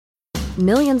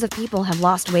Millions of people have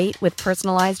lost weight with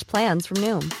personalized plans from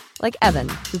Noom. Like Evan,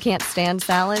 who can't stand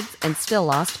salads and still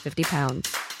lost 50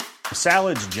 pounds.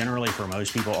 Salads generally for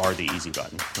most people are the easy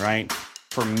button, right?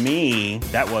 For me,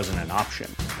 that wasn't an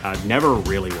option. I never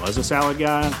really was a salad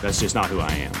guy. That's just not who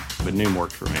I am. But Noom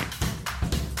worked for me.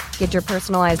 Get your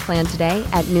personalized plan today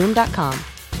at Noom.com.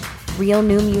 Real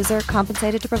Noom user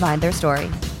compensated to provide their story.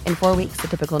 In 4 weeks, the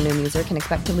typical Noom user can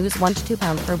expect to lose 1 to 2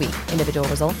 pounds per week. Individual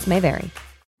results may vary.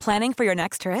 Planning for your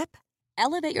next trip?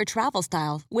 Elevate your travel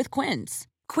style with Quince.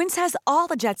 Quince has all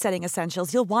the jet-setting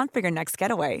essentials you'll want for your next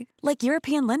getaway, like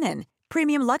European linen,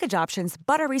 premium luggage options,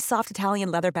 buttery soft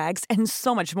Italian leather bags, and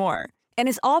so much more. And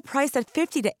is all priced at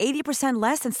 50 to 80%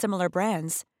 less than similar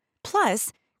brands.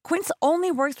 Plus, Quince only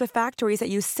works with factories that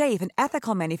use safe and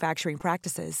ethical manufacturing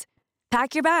practices.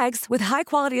 Pack your bags with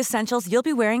high-quality essentials you'll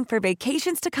be wearing for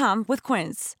vacations to come with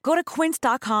Quince. Go to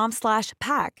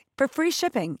quince.com/pack for free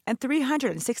shipping and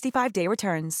 365-day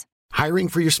returns. Hiring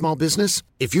for your small business?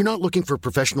 If you're not looking for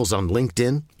professionals on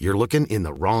LinkedIn, you're looking in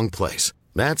the wrong place.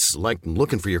 That's like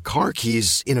looking for your car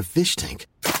keys in a fish tank.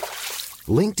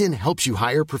 LinkedIn helps you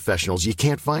hire professionals you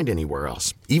can't find anywhere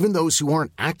else, even those who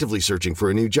aren't actively searching for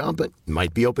a new job but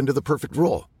might be open to the perfect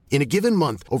role. In a given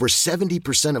month, over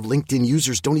 70% of LinkedIn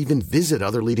users don't even visit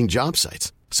other leading job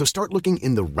sites. So start looking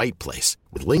in the right place.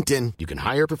 With LinkedIn, you can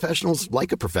hire professionals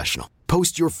like a professional.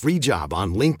 Post your free job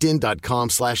on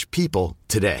linkedin.com/people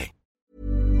today.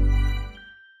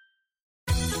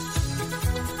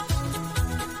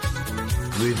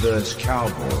 Reverse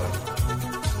Cowboy.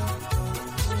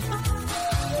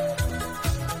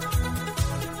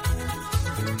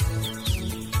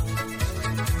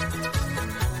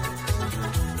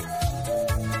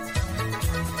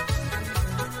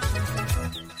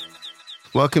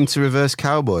 Welcome to Reverse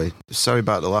Cowboy. Sorry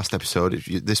about the last episode.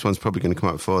 This one's probably going to come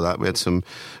out before that. We had some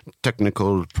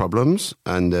technical problems,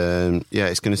 and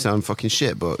it's going to sound fucking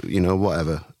shit, but, you know,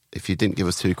 whatever. If you didn't give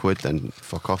us £2, then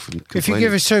fuck off and complain. If you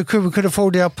give us £2, we could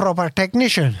afford a proper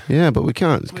technician. Yeah, but we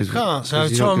can't. We can't. So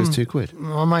you Tom, don't give us £2.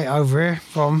 My mate over here,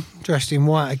 Tom, dressed in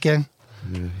white again.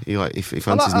 Yeah, he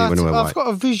fancies me when I wear white. I've got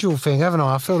a visual thing, haven't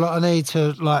I? I feel like I need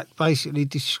to, basically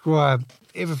describe...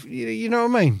 you know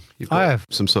what I mean? I have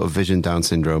some sort of vision Down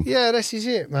syndrome. Yeah, this is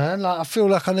it, man. I feel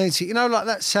like I need to, like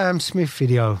that Sam Smith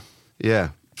video. Yeah.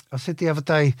 I said the other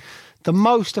day, the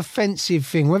most offensive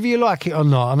thing, whether you like it or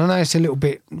not, and I know it's a little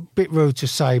bit rude to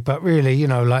say, but really,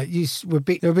 they're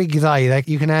big they,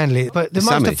 you can handle it. But the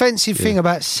most offensive thing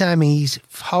about Sammy's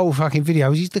whole fucking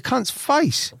video is the cunt's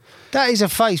face. That is a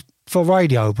face for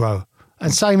radio, bro.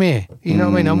 And same here. You know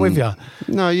what I mean? I'm with you.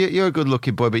 No, you're a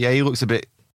good-looking boy, but yeah, he looks a bit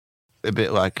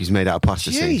like he's made out of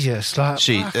plasticine. Jesus,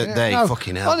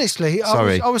 fucking hell. Honestly,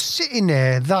 sorry. I was sitting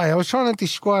there, I was trying to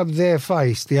describe their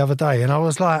face the other day, and I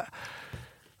was like,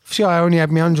 see, I only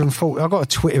had me 140. I got a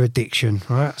Twitter addiction,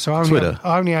 right? So I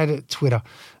only had Twitter.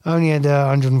 I only had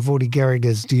 140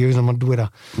 characters to use on my Twitter.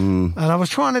 And I was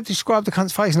trying to describe the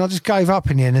cunt's face, and I just gave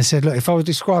up in the end and said, look, if I was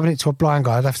describing it to a blind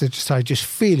guy, I'd have to just say, just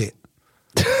feel it.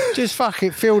 Just fuck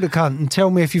it, feel the cunt, and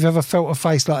tell me if you've ever felt a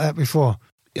face like that before.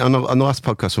 On the last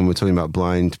podcast when we were talking about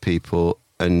blind people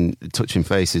and touching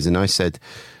faces, and I said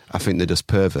I think they're just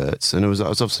perverts, and I was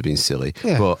obviously being silly.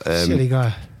 Yeah, but silly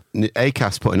guy.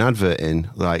 Acast put an advert in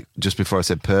just before I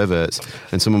said perverts,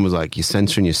 and someone was like, "You're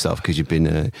censoring yourself because you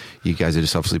guys are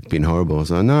just obviously being horrible." I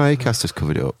was like, "No, Acast has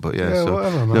covered it up." But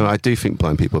whatever, man. No, I do think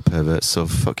blind people are perverts. So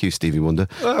fuck you, Stevie Wonder.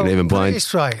 You're even blind.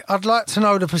 It's right. I'd like to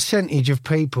know the percentage of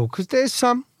people, because there's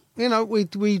some. I'll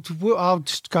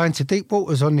just go into deep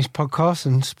waters on this podcast,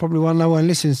 and it's probably why no one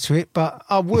listens to it, but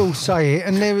I will say it,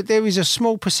 and there is a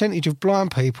small percentage of blind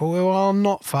people who are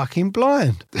not fucking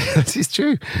blind. This is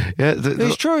true. Yeah,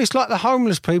 it's true. It's like the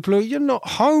homeless people you're not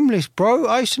homeless, bro.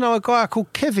 I used to know a guy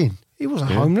called Kevin. He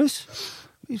wasn't homeless.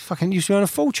 He fucking used to earn a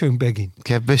fortune begging.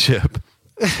 Kev Bishop.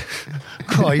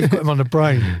 God, you've got him on the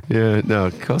brain. Yeah, no,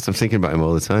 of course, I'm thinking about him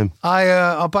all the time.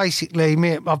 I've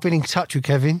been in touch with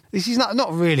Kevin. This is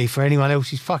not really for anyone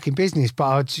else's fucking business,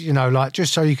 but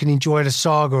just so you can enjoy the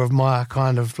saga of my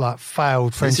kind of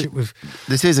failed friendship with.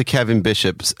 This is a Kevin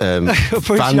Bishop's fan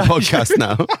podcast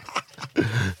now.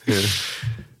 Yeah.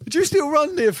 Do you still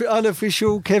run the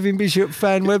unofficial Kevin Bishop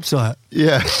fan website?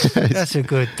 Yeah. That's a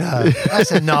good,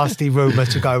 that's a nasty rumour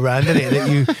to go around, isn't it?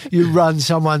 That you run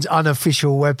someone's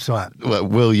unofficial website. Well,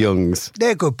 Will Young's.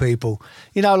 They're good people.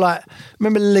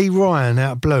 Remember Lee Ryan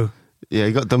out of Blue? Yeah,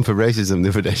 he got done for racism the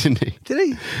other day, didn't he? Did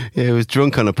he? Yeah, he was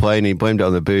drunk on a plane. He blamed it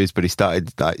on the booze, but he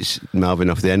started mouthing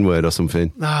off the N-word or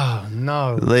something. Oh,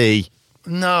 no. Lee.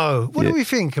 No. What do we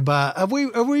think about? Are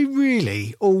we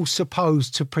really all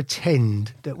supposed to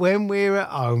pretend that when we're at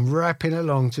home rapping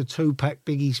along to Tupac,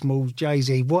 Biggie Smalls,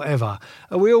 Jay-Z, whatever,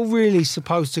 are we all really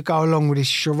supposed to go along with this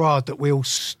charade that we all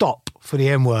stop for the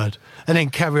N-word and then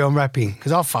carry on rapping?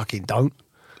 Because I fucking don't.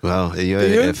 Well, you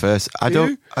heard it first. I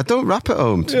don't rap at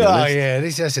home, to be honest. Yeah,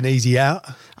 that's an easy out.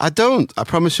 I don't. I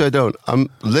promise you I don't.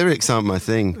 Lyrics aren't my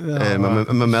thing.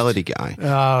 I'm a melody guy.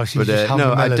 Oh, she's just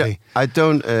humming melody. I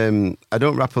don't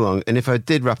rap along. And if I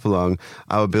did rap along,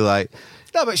 I would be like,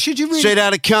 no, but should you really... Straight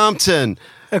out of Compton.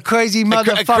 A crazy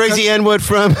motherfucker. A crazy N-word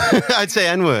from... I'd say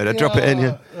N-word. I'd drop it in,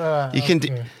 yeah. You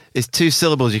can... It's 2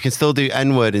 syllables. You can still do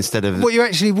N-word instead of... What you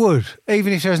actually would,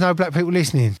 even if there's no black people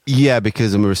listening. Yeah,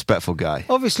 because I'm a respectful guy.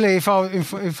 Obviously, if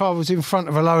I was in front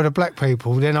of a load of black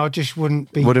people, then I just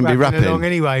wouldn't be rapping along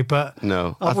anyway. But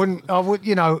no, I would.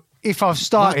 You know, if I've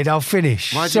started, I'll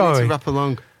finish. Why do you need to rap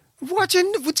along?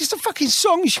 It's a fucking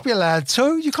song you should be allowed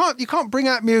to. You can't bring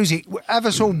out music, have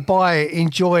us all buy it,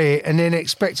 enjoy it, and then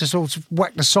expect us all to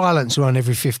whack the silencer on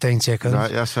every 15 seconds.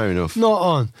 Right, that's fair enough. Not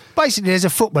on. Basically, there's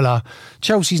a footballer,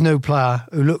 Chelsea's new player,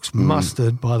 who looks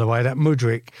mustard, by the way, that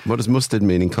Mudryk. What does mustard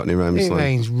mean in Cockney rhyme slang? It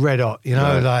means red hot, you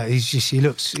know, like he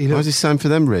looks... Why does he sound for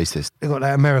them racist? They've got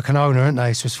that American owner, haven't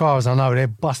they? So as far as I know, they're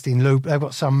busting they've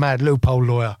got some mad loophole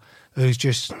lawyer who's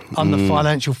just under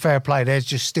financial fair play. They're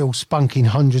just still spunking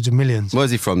hundreds of millions.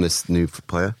 Where's he from, this new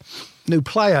player? New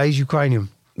player, he's Ukrainian.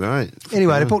 Right.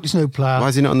 Anyway, they bought this new player. Why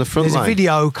is he not on the front line? There's a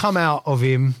video come out of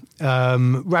him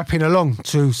rapping along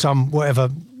to some whatever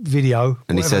video.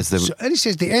 And he says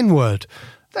the N-word.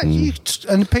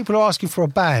 And people are asking for a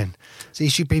ban. So he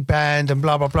should be banned and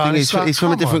blah, blah, blah. He's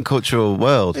from a different cultural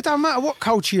world. It don't matter what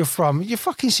culture you're from. You're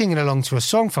fucking singing along to a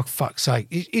song, for fuck's sake.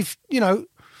 If, you know...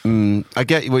 I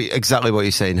get exactly what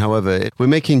you're saying. However, we're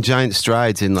making giant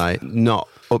strides in like not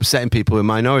upsetting people with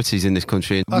minorities in this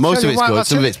country. Most of it's good,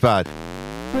 some of it's bad.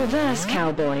 Reverse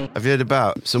cowboy. Have you heard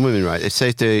about some women? Right, they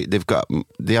say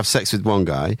they have sex with one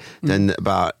guy, then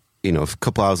about a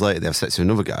couple hours later they have sex with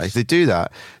another guy. If they do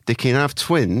that, they can have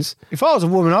twins. If I was a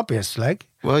woman, I'd be a slag.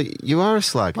 Well, you are a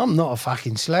slag. I'm not a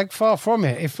fucking slag. Far from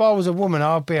it. If I was a woman,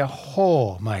 I'd be a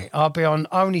whore, mate. I'd be on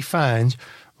OnlyFans,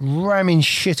 ramming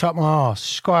shit up my arse,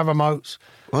 Sky remotes.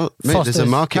 Well, mate, Fosters, there's a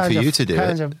market for you to do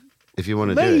it. If you want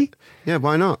to do it. Yeah,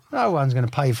 why not? No one's going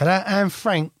to pay for that. And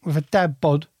Frank with a dad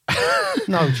bod.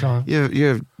 No chance.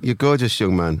 You're gorgeous,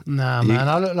 young man. Nah, man,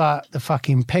 I look like the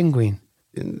fucking penguin.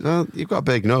 Well, you've got a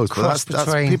big nose, but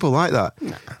that's people like that.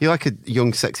 Nah. You're like a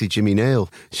young, sexy Jimmy Nail.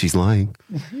 She's lying.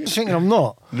 You're thinking I'm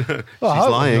not? She's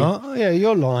lying. Yeah,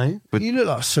 you're lying. But you look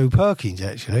like Sue Perkins,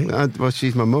 actually. Well,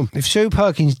 she's my mum. If Sue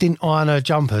Perkins didn't iron her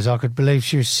jumpers, I could believe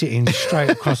she was sitting straight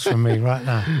across from me right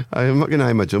now. I'm not going to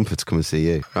iron my jumper to come and see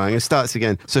you. Right, I'm going to start this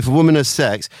again. So if a woman has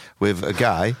sex with a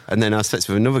guy and then has sex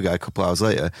with another guy a couple hours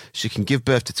later, she can give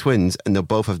birth to twins and they'll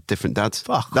both have different dads.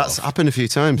 That's happened a few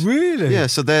times. Really? Yeah,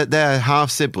 so they're half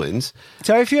siblings.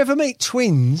 So if you ever meet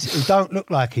twins who don't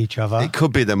look like each other, it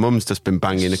could be their mum's just been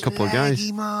banging a couple of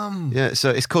guys. Mum. Yeah,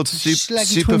 so it's called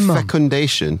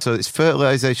superfecundation. So it's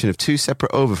fertilization of two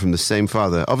separate ova from the same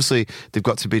father. Obviously, they've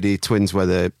got to be the twins where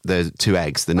they're two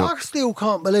eggs. They're not. I still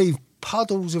can't believe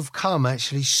puddles of cum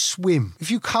actually swim.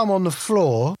 If you cum on the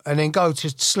floor and then go to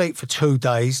sleep for 2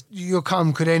 days, your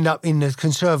cum could end up in the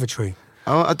conservatory.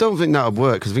 Oh, I don't think that would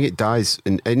work because I think it dies.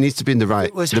 And it needs to be in the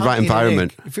right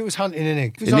environment. If it was hunting an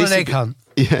egg, if it was on an egg hunt.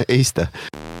 Yeah, Easter.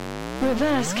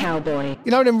 Reverse cowboy.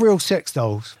 You know them real sex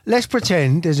dolls? Let's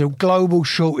pretend there's a global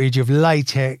shortage of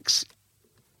latex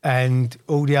and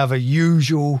all the other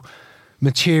usual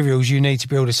materials you need to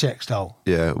build a sex doll.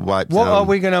 Yeah, wiped What down. are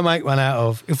we going to make one out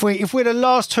of? If we're the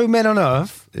last 2 men on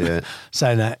Earth,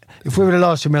 saying that, if we were the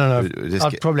last 2 men on Earth,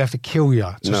 I'd probably have to kill you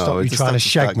to stop you trying to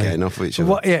shag me. Getting off with each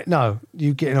other. No,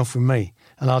 you getting off with me,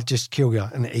 and I'd just kill you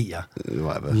and eat you.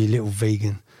 Whatever. You little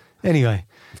vegan. Anyway,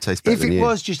 if it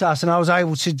was just us and I was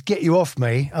able to get you off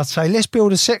me, I'd say, let's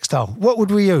build a sex doll. What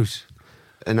would we use?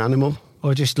 An animal?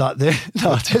 Or just like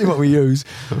I'll tell you what we use.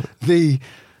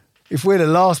 If we're the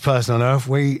last person on Earth,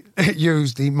 we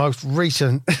use the most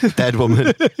recent... Dead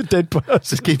woman. Dead person.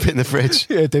 Just keep it in the fridge.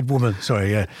 Yeah, dead woman. Sorry,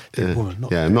 yeah. Dead woman.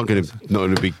 I'm not going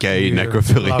to be gay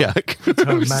necrophiliac.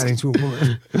 Turn man into a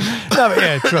woman. No, but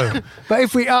yeah, true. But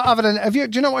if we... do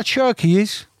you know what a churkey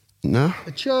is? No.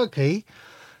 A churkey...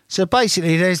 So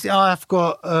basically, I've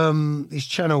got this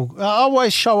channel. I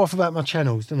always show off about my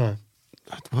channels, don't I?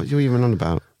 What are you even on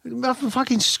about? A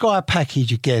fucking Sky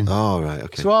package again. Oh, right,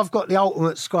 okay. So I've got the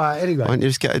ultimate Sky anyway. Why don't you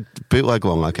just get a bootleg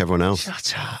one like everyone else?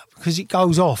 Shut up. Because it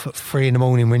goes off at 3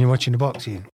 a.m. when you're watching the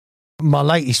boxing. My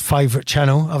latest favourite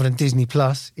channel, other than Disney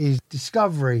Plus, is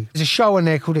Discovery. There's a show on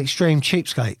there called Extreme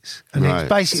Cheapskates. And it's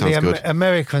basically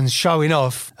Americans showing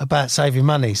off about saving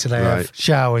money. So they have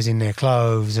showers in their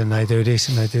clothes and they do this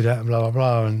and they do that and blah, blah,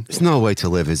 blah. And it's no way to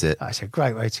live, is it? It's a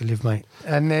great way to live, mate.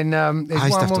 And then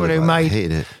there's one woman who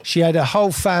made... She had a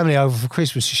whole family over for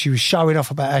Christmas. So she was showing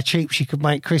off about how cheap she could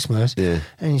make Christmas. Yeah.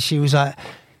 And she was like...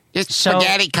 This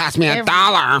spaghetti cost me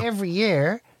 $1. Every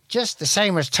year... Just the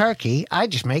same as turkey, I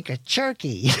just make a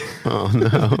turkey. Oh,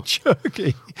 no.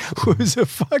 Turkey was a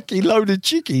fucking load of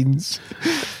chickens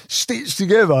stitched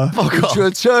together into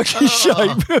a turkey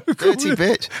shape. Dirty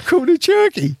bitch. Called a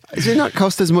turkey. Does it not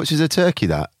cost as much as a turkey,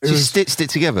 that? She stitched it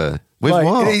together? With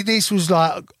what? This was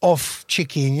like off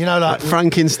chicken, you know, like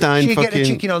Frankenstein. She'll get the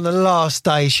chicken on the last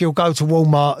day. She'll go to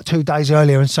Walmart 2 days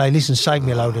earlier and say, listen, save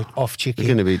me a load of off chicken.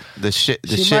 They're going to be the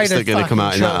shits that are going to come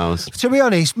out in that house. To be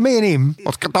honest, me and him...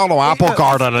 Let's get down to Apple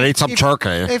Garden and eat some turkey.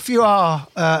 If you are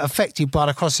affected by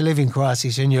the cost of living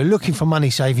crisis and you're looking for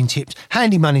money-saving tips,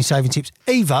 handy money-saving tips,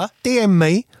 either DM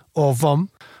me or Vom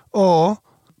or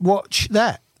watch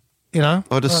that. You know,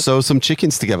 or just sew some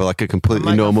chickens together like a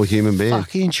completely normal human being.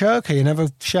 Fucking turkey and have a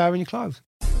shower in your clothes.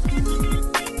 Yeah,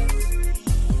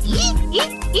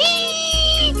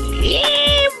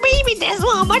 baby, that's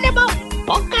what I'm about.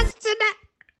 Podcasts and that.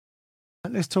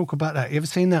 Let's talk about that. You ever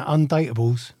seen that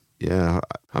Undateables? Yeah,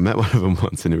 I met one of them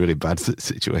once in a really bad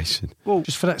situation. Well,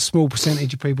 just for that small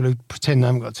percentage of people who pretend they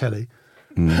haven't got a telly,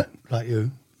 like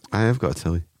you. I have got a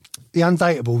telly. The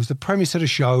Undateables, the premise of the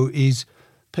show is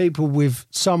people with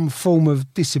some form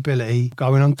of disability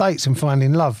going on dates and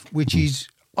finding love, which is,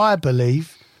 I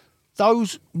believe,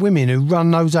 those women who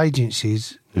run those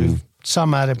agencies, who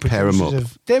somehow they're producers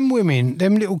of them women,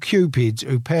 them little cupids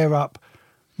who pair up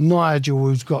Nigel,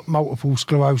 who's got multiple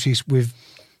sclerosis, with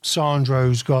Sandra,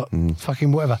 who's got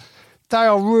fucking whatever. They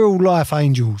are real life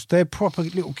angels. They're proper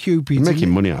little cupids. They're making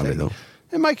money out of it, though.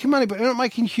 They're making money, but they're not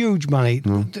making huge money.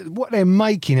 No. What they're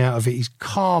making out of it is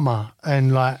karma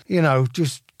and, like, you know,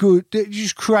 just good. They're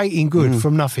just creating good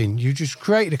from nothing. You just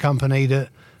created a company that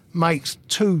makes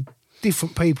 2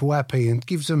 different people happy and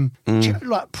gives them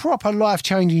like proper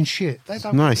life-changing shit. They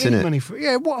don't nice, get any isn't it? money for it.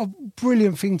 Yeah, what a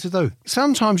brilliant thing to do.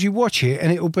 Sometimes you watch it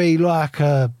and it'll be like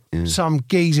some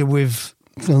geezer with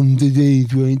some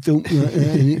disease where he don't like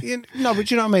that. No, but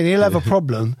you know what I mean? He'll have a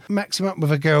problem. Max him up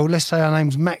with a girl, let's say her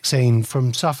name's Maxine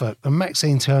from Suffolk, and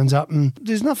Maxine turns up and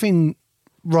there's nothing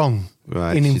wrong.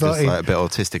 Right, she's just like a bit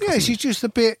autistic. Yeah, she's just a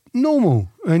bit normal,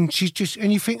 and she's just,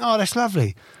 and you think, oh, that's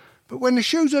lovely. But when the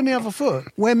shoe's on the other foot,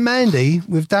 when Mandy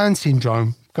with Down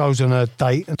syndrome goes on a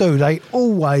date, they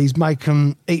always make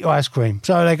them eat ice cream.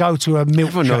 So they go to a milkshake.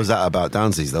 Everyone knows that about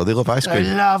Downsies, though. They love ice cream.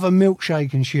 They love a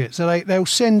milkshake and shit. So they'll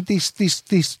send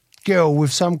this girl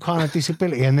with some kind of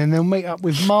disability, and then they'll meet up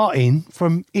with Martin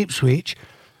from Ipswich,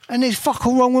 and there's fuck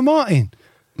all wrong with Martin.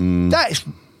 That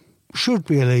should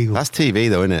be illegal. That's TV,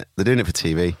 though, isn't it? They're doing it for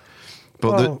TV.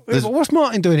 But, but what's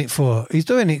Martin doing it for? He's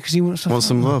doing it because he wants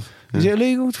some love. Yeah. Is it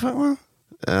illegal to fuck one?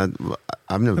 I've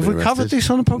never been arrested. Have we covered this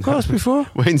on the podcast before?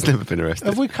 Wayne's never been arrested.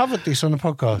 Have we covered this on the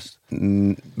podcast?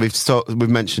 We've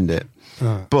mentioned it.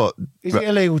 Right. But is it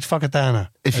illegal to fuck a downer?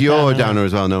 If you're a downer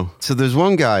as well, no. So there's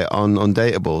one guy on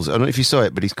Dateables. I don't know if you saw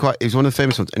it, but he's one of the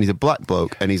famous ones, and he's a black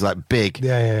bloke, and he's like big.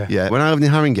 Yeah. When I lived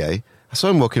in Haringey, I saw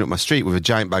him walking up my street with a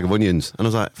giant bag of onions, and I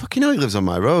was like, fucking hell, he lives on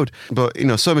my road. But, you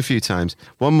know, saw him a few times.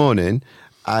 One morning,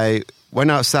 I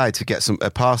went outside to get a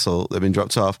parcel that had been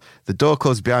dropped off. The door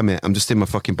closed behind me. I'm just in my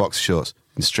fucking boxer shorts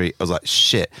in the street. I was like,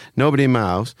 shit, nobody in my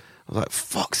house. I was like,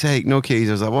 fuck's sake, no keys.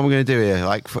 I was like, what am I going to do here?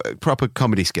 Like, proper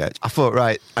comedy sketch. I thought,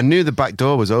 right, I knew the back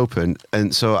door was open,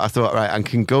 and so I thought, right, I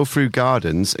can go through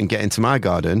gardens and get into my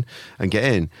garden and get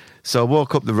in. So I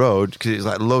walk up the road, because it's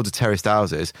like loads of terraced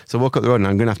houses. So I walk up the road, and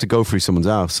I'm going to have to go through someone's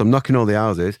house. So I'm knocking all the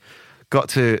houses. Got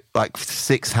to, like,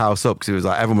 6th house up, because it was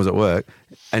like, everyone was at work,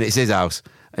 and it's his house.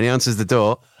 And he answers the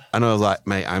door, and I was like,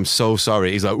 mate, I'm so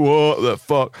sorry. He's like, what the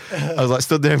fuck? I was like,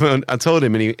 stood there, and I told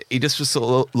him, and he just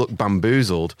sort of looked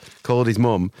bamboozled, called his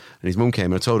mum, and his mum came,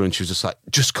 and I told her, and she was just like,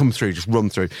 just come through, just run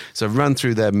through. So I ran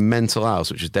through their mental house,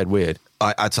 which was dead weird.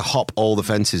 I had to hop all the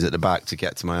fences at the back to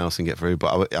get to my house and get through,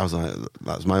 but I was like,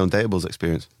 that was my Undateables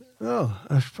experience. Oh,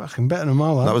 that's fucking better than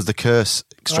my one. That was the curse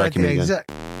striking me again.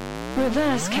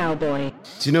 Reverse cowboy.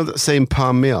 Do you know that saying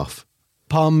palm me off?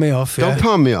 Palm me off, yeah. Don't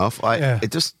palm me off.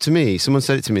 It just, to me, someone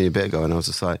said it to me a bit ago, and I was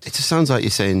just like, it just sounds like you're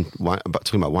talking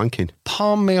about wanking.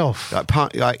 Palm me off.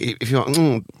 Like if you're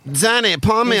like, Danny,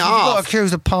 palm me off. You've got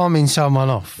accused of palming someone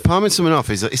off. Palming someone off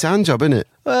it's a hand job, isn't it?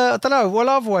 I don't know. Well,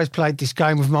 I've always played this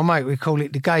game with my mate. We call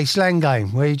it the gay slang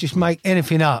game, where you just make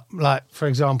anything up. Like, for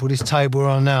example, this table we're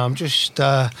on now. I'm just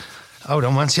Hold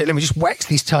on one sec, let me just wax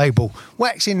this table.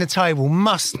 Waxing the table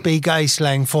must be gay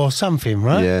slang for something,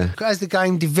 right? Yeah. As the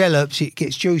game develops, it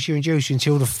gets juicier and juicier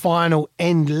until the final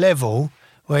end level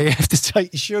where you have to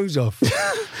take your shoes off.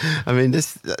 I mean,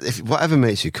 whatever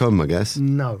makes you come, I guess.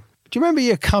 No. Do you remember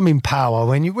your coming power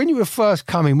when you were first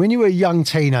coming, when you were a young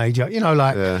teenager? You know,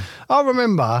 like, I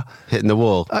remember... Hitting the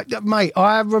wall. Mate,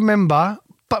 I remember...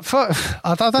 But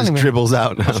I don't Just even... dribbles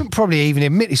out now. I shouldn't probably even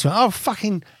admit this one. I've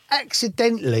fucking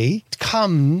accidentally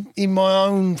come in my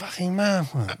own fucking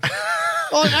mouth.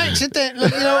 Accidentally,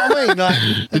 you know what I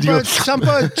mean? Like, some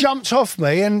bird jumped off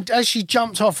me, and as she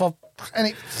jumped off,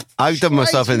 I've done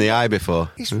myself in the eye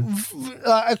before. It's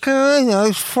like,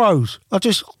 it froze. I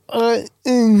just... Well,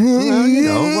 you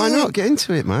know, why not? Get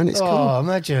into it, man. It's cool.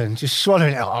 Imagine just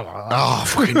swallowing it. Oh,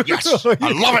 fucking yes. I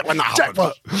love it when that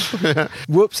happens.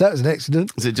 Whoops, that was an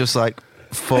accident. Is it just like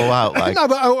fall out like no,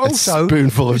 but also a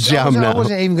spoonful of jam now? I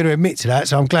wasn't even going to admit to that,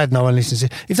 so I'm glad no one listens.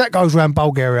 If that goes around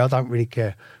Bulgaria, I don't really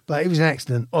care. But it was an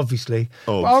accident, obviously.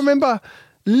 Oh. But I remember...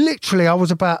 Literally, I was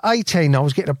about 18. I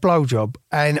was getting a blowjob,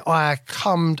 and I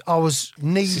was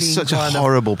kneeling. This is such a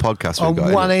horrible podcast we've got.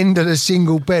 On one end of the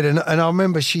single bed, and I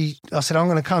remember I said, "I'm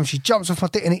going to come." She jumps off my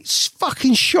dick, and it's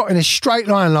fucking shot in a straight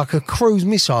line like a cruise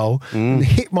missile, and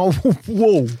hit my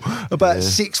wall about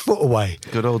 6 foot away.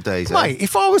 Good old days, mate.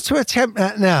 If I was to attempt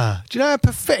that now, do you know how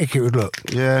pathetic it would look?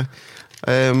 Yeah,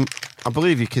 I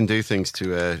believe you can do things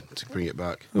to bring it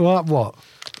back. Like what?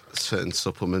 Certain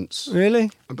supplements.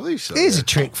 Really? I believe so. Here's a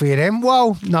trick for you then.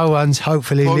 Well, no one's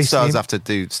hopefully Porn listening. stars have to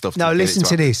do stuff. No, listen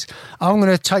to this. I'm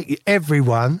going to take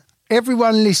everyone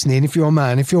listening, if you're a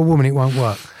man, if you're a woman, it won't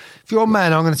work. If you're a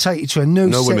man, I'm going to take you to a new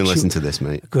No women listen to this,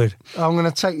 mate. Good. I'm going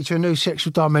to take you to a new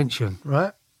sexual dimension,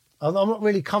 right? I'm not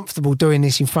really comfortable doing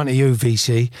this in front of you,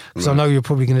 VC, because I know you're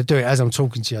probably going to do it as I'm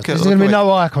talking to you. There's going to be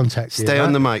no eye contact here. Stay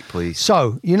on the mic, please.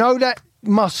 So, you know that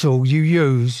muscle you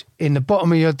use in the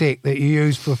bottom of your dick that you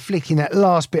use for flicking that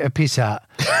last bit of piss out?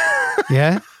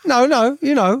 Yeah? No,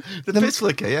 you know. The piss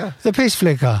flicker, yeah. The piss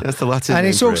flicker. That's the Latin And name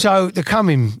it's for also the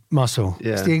coming muscle.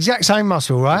 Yeah. It's the exact same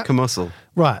muscle, right? Like a muscle.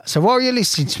 Right, so while you're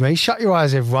listening to me, shut your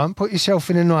eyes, everyone. Put yourself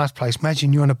in a nice place.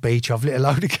 Imagine you're on a beach. I've lit a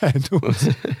load of candles.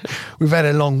 We've had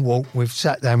a long walk. We've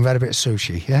sat down. We've had a bit of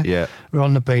sushi, yeah? Yeah. We're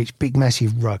on the beach. Big,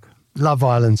 massive rug. Love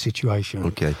Island situation.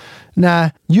 Okay.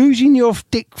 Now, using your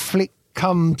dick flick,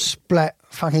 cum, splat,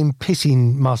 fucking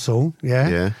pissing muscle, yeah?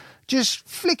 Yeah. Just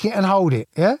flick it and hold it,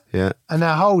 yeah? Yeah. And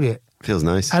now hold it. Feels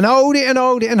nice. And hold it and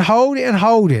hold it and hold it and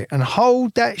hold it and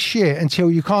hold that shit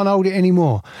until you can't hold it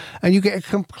anymore. And you get it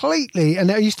completely... And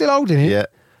are you still holding it? Yeah.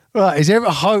 Right, is there ever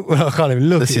hope... Well, I can't even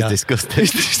look This at is you. disgusting.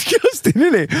 It's disgusting,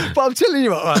 isn't it? But I'm telling you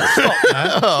what, right, stop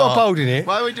now. Stop holding it.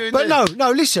 Why are we doing but this?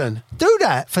 No, listen. Do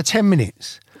that for 10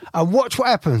 minutes and watch what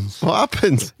happens. What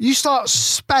happens? You start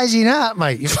spazzing out,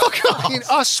 mate. You fucking,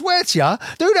 I swear to you,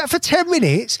 do that for 10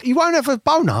 minutes, you won't have a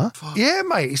boner. Fuck. Yeah,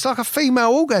 mate, it's like a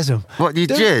female orgasm. What, you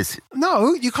jizz?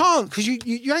 No, you can't, because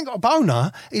you ain't got a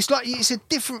boner. It's like, it's a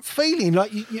different feeling.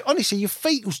 Like, you honestly, your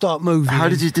feet will start moving. How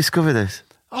did you discover this?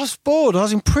 I was bored. I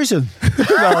was in prison.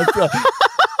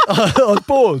 I was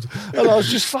bored, and I was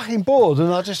just fucking bored,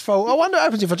 and I just thought, I wonder what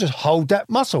happens if I just hold that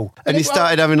muscle. And you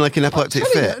started having like an epileptic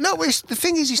fit? No, the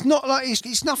thing is, it's not like,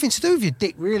 it's nothing to do with your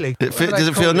dick, really. Does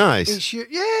it feel nice? Yeah,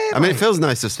 I mean, it feels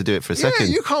nice just to do it for a second.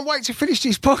 Yeah, you can't wait to finish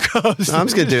this podcast. No, I'm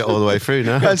just going to do it all the way through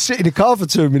now. And sit in the car for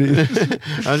 2 minutes. I'm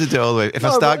just going to do it all the way. If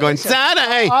I start going,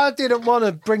 Saturday! I didn't want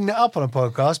to bring that up on a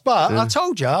podcast, but I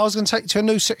told you I was going to take you to a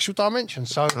new sexual dimension.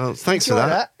 So thanks for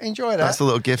that. Enjoy that. That's a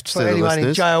little gift for to the anyone listeners.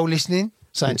 in jail listening.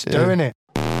 Something to do, innit?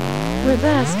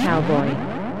 Reverse Cowboy.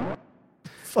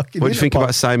 What do you think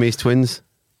about Siamese twins?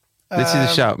 This is a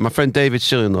shout. My friend David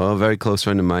Shillinlaw, a very close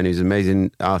friend of mine, who's an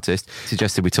amazing artist,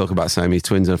 suggested we talk about Siamese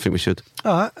twins, and I think we should.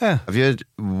 All right, yeah. Have you heard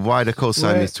why they're called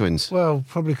Siamese twins? Well,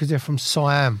 probably because they're from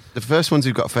Siam. The first ones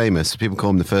who got famous, people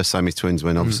call them the first Siamese twins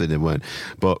when obviously they weren't.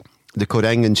 But they're called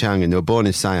Eng and Chang, and they were born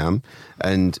in Siam,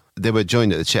 and they were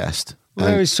joined at the chest.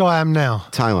 Where is Siam now?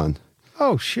 Thailand.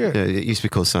 Oh, shit. Yeah, it used to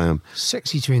be called Siam.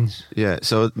 Sexy twins. Yeah,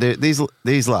 so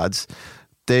these lads,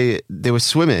 they were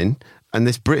swimming, and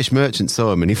this British merchant saw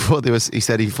them, and I thought they were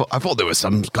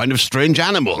some kind of strange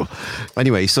animal.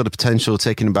 Anyway, he saw the potential of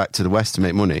taking them back to the West to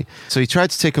make money. So he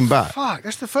tried to take them back. Fuck,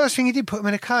 that's the first thing he did, put them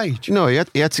in a cage. No, he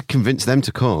had to convince them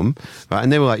to come, right?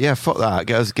 And they were like, yeah, fuck that,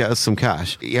 get us some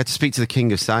cash. He had to speak to the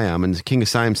King of Siam, and the King of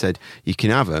Siam said, you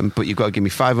can have them, but you've got to give me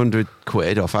 500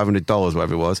 quid or $500,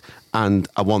 whatever it was, and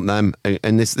I want them.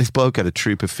 And this bloke had a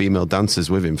troupe of female dancers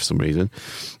with him for some reason.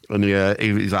 And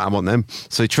he's like, I want them.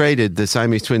 So he traded the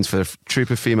Siamese twins for a troupe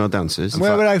of female dancers.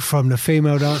 Where were they from, the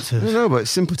female dancers? I don't know, but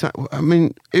it's simple. I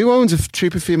mean, who owns a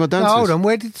troupe of female dancers? No, hold on,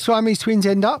 where did the Siamese twins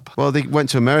end up? Well, they went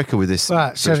to America with this.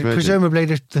 Right, so presumably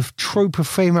the troupe of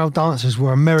female dancers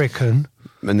were American.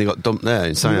 And they got dumped there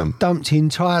in Siam. Dumped in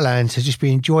Thailand to just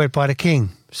be enjoyed by the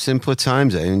king. Simpler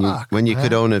times, eh? When you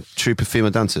could own a troupe of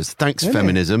female dancers. Thanks,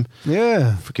 feminism.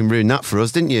 Yeah. Fucking ruined that for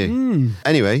us, didn't you?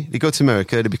 Anyway, they go to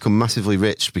America, they become massively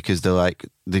rich because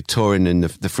they're touring in the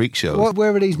freak shows.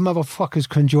 Where are these motherfuckers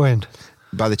conjoined?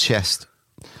 By the chest.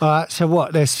 All right, so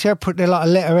what? They're separate, they're like a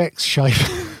letter X shape.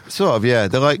 Sort of, yeah.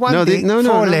 They're like... One dick,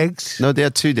 four legs. No, they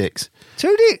had 2 dicks.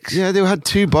 2 dicks? Yeah, they had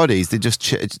 2 bodies. They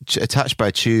just attached by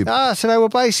a tube. So they were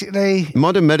basically...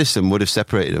 Modern medicine would have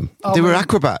separated them. They were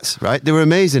acrobats, right? They were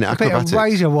amazing at acrobatics. A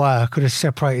razor wire could have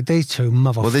separated these 2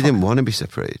 motherfuckers. Well, they didn't want to be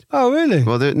separated. Oh, really?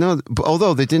 Well, but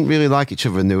although they didn't really like each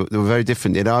other and they were very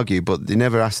different, they'd argue, but they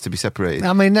never asked to be separated.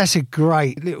 I mean, that's a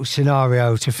great little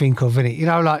scenario to think of, isn't it? You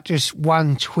know, like just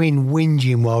one twin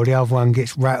whinging while the other one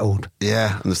gets rattled.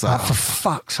 Yeah, and it's like for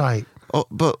fuck's sake. Oh,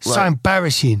 but so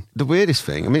embarrassing. The weirdest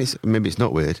thing, I mean, maybe it's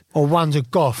not weird. Or one's a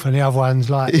goth and the other one's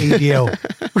like EDL.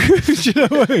 Do you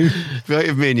know what I mean? Like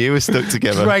if me and you were stuck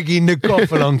together. Dragging the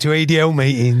goth along to EDL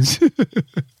meetings.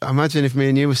 Imagine if me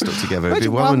and you were stuck together. It'd be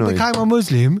well annoying. One became a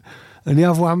Muslim and the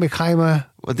other one became a...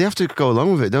 Well, they have to go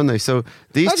along with it, don't they? So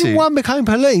these two... One became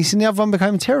police and the other one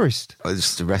became a terrorist.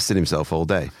 Just arrested himself all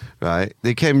day, right?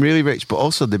 They became really rich, but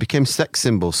also they became sex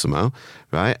symbols somehow,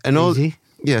 right? And Easy.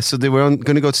 Yeah, so they were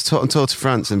going to go on tour to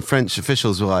France, and French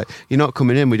officials were like, "You're not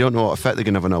coming in. We don't know what effect they're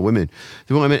going to have on our women."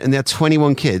 They won't admit, and they had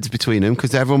 21 kids between them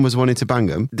because everyone was wanting to bang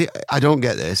them. I don't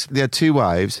get this. They had 2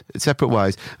 wives, separate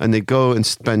wives, and they'd go and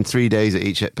spend 3 days at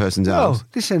each person's house. Oh,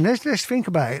 listen, let's think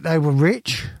about it. They were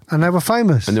rich and they were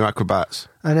famous, and they're acrobats.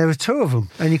 And there were 2 of them.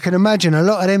 And you can imagine a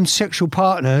lot of them sexual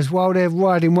partners, while they're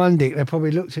riding one dick, they probably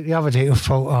looked at the other dick and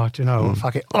thought, oh, do you know,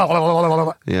 fuck it.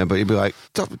 Yeah, but you'd be like,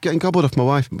 stop getting gobbled off my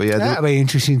wife. But yeah, that'd be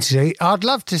interesting to see. I'd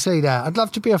love to see that. I'd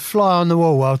love to be a fly on the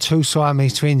wall while 2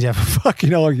 Siamese twins have a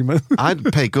fucking argument. I'd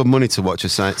pay good money to watch a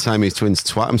Siamese twins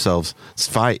twat themselves. It's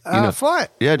fight. Fight?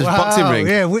 Yeah, just boxing ring.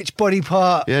 Yeah, which body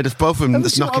part? Yeah, just both of them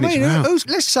just knocking each other out.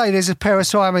 Let's say there's a pair of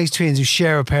Siamese twins who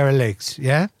share a pair of legs,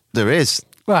 yeah? There is.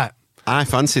 Right. I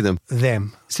fancy them.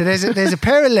 So there's a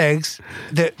pair of legs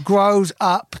that grows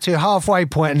up to halfway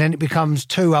point and then it becomes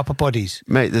 2 upper bodies.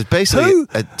 Mate, there's basically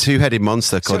a 2-headed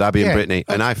monster called Abby and Brittany,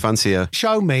 and I fancy her.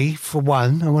 Show me, for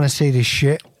one. I want to see this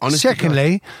shit. Honestly,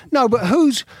 secondly, no, but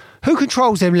who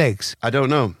controls them legs? I don't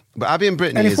know. But Abby and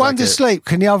Brittany, and if one's asleep,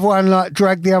 can the other one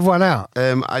drag the other one out?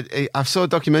 I saw a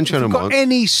documentary on them. If you've got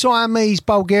any Siamese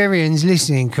Bulgarians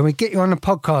listening, can we get you on the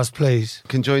podcast, please?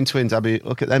 Conjoined twins, Abby.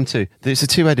 Look at them 2. It's a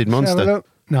 2-headed monster.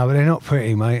 No, but they're not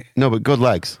pretty, mate. No, but good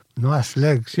legs. Nice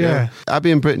legs, yeah.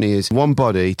 Abby and Brittany is 1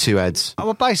 body, 2 heads.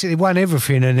 Well, basically 1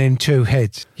 everything and then 2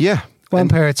 heads. Yeah. 1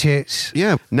 pair of tits.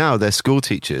 Yeah. Now they're school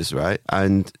teachers, right?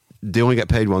 And they only get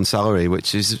paid 1 salary,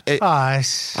 which is... I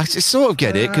sort of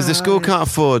get it, because the school can't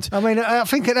afford... I mean, I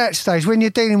think at that stage, when you're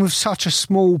dealing with such a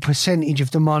small percentage of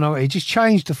the minority, just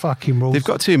change the fucking rules. They've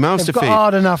got 2 mouths to feed. They've got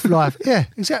hard enough life. Yeah,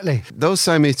 exactly. Those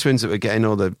Siamese twins that were getting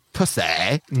all the pussy...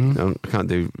 No, I can't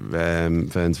do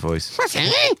Vern's voice.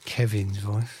 Kevin's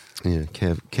voice. Yeah,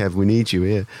 Kev, we need you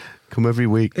here. Come every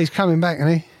week. He's coming back,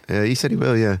 isn't he? He said he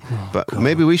will, yeah. But God,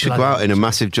 maybe we should go out in a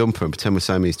massive jumper and pretend we're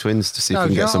Siamese twins to see if we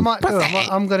can get some...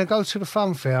 I'm going to go to the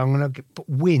fun fair. I'm going to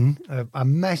win a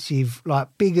massive,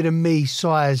 bigger than me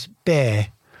size bear.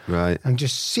 Right. And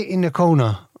just sit in the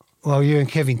corner while you and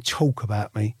Kevin talk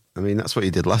about me. I mean, that's what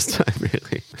you did last time,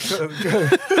 really.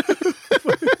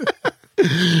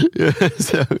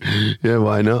 Yeah,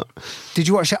 why not? Did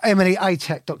you watch that Emily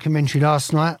Atack documentary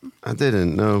last night? I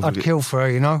didn't, no. I'd kill for her,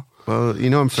 you know. Well, you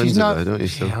know I'm friends with her, don't you?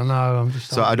 So. Yeah,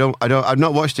 I know. I've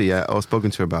not watched it yet. I've spoken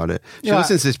to her about it. She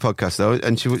listens to this podcast though,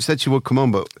 and she said she would come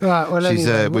on, but she's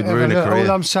would ruin her career.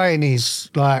 All I'm saying is,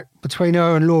 between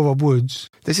her and Laura Woods,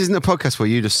 this isn't a podcast where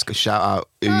you just shout out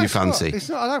who you fancy. It's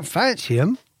not. I don't fancy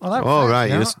him. Oh,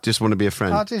 right. You just want to be a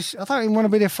friend. I don't even want to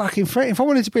be their fucking friend. If I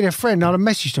wanted to be their friend, I'd have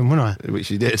messaged them, wouldn't I? Which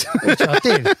you did. Which I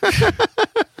did.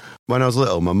 When I was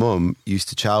little, my mum used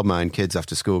to childmind kids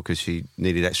after school because she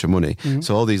needed extra money. Mm-hmm.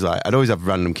 So all these, I'd always have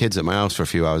random kids at my house for a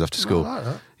few hours after school. I like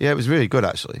that. Yeah, it was really good,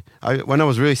 actually. When I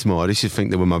was really small, I used to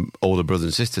think they were my older brothers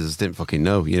and sisters. I just didn't fucking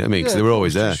know, you know what I mean? Because they were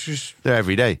always there. They're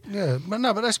every day. Yeah,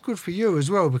 but that's good for you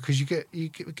as well, because you get a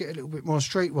little bit more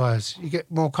streetwise. You get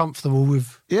more comfortable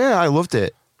with... Yeah, I loved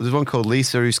it. There's one called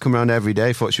Lisa who's come around every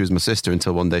day. Thought she was my sister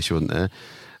until one day she wasn't there.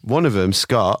 One of them,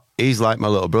 Scott, he's like my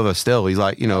little brother still. He's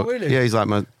like, really? Yeah, he's like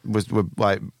we're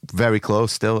like very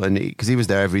close still, and because he was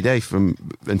there every day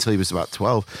until he was about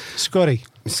 12.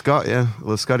 Scott, yeah,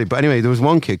 little Scotty. But anyway, there was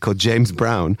one kid called James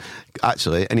Brown,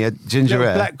 actually, and he had ginger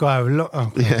hair. Black guy.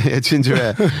 Yeah, he had ginger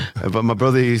hair. But my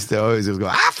brother used to always go,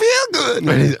 I feel good.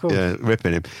 Yeah,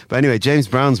 ripping him. But anyway, James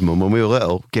Brown's mum, when we were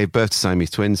little, gave birth to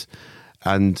Siamese twins,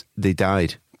 and they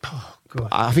died. Oh, God.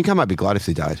 I think I might be glad if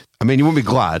they died. I mean, you wouldn't be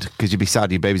glad because you'd be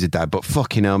sad your babies had died, but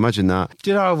fucking hell, imagine that.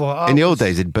 Do you know what? In the old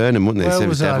days, they'd burn them, wouldn't they? Where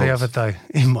was I the other day?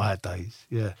 In my days,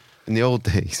 yeah. In the old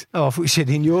days. Oh, I thought you said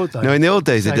in your days. No, in the old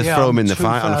days, they'd just throw them in the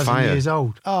fire on the fire. Years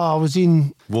old. Oh, I was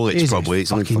in Woolwich, probably. It's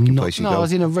the only fucking place you go. No, I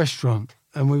was in a restaurant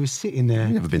and we were sitting there.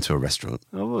 You've never been to a restaurant?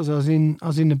 I was in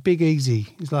the Big Easy.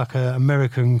 It's like an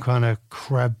American kind of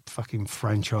crab fucking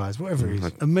franchise, whatever it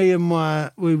is. And me and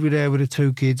we were there with the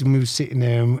 2 kids, and we were sitting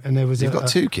there, and there was. You've got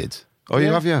 2 kids. Oh, yeah,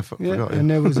 you have, yeah. Forgot, and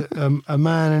there was a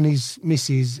man and his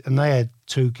missus, and they had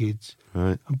 2 kids.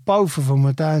 Right. And both of them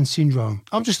were Down syndrome.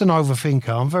 I'm just an overthinker.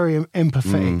 I'm very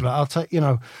empathetic. Like I'll take, and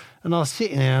I was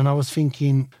sitting there and I was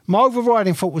thinking, my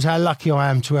overriding thought was how lucky I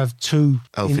am to have 2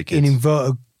 in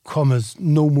inverted commas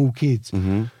normal kids.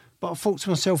 Mm-hmm. But I thought to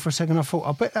myself for a second, I thought,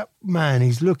 I bet that man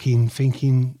is looking,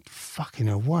 thinking, fucking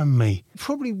hell, why me? It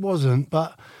probably wasn't,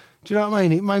 but do you know what I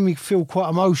mean? It made me feel quite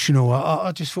emotional.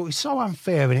 I just thought it's so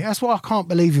unfair, innit? That's why I can't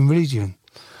believe in religion.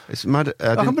 It's mad.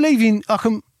 I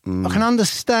can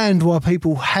understand why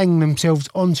people hang themselves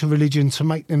onto religion to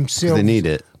make themselves they need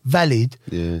it. Valid.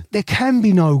 Yeah. There can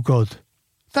be no God.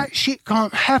 That shit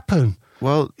can't happen.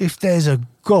 Well, if there's a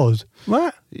God,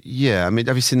 right? Yeah, I mean,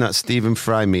 have you seen that Stephen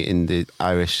Fry meeting the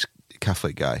Irish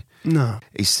Catholic guy? No.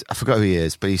 I forgot who he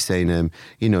is, but he's saying,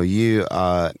 you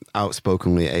are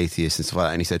outspokenly atheist and stuff like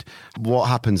that. And he said, what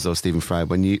happens though, Stephen Fry,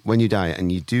 when you die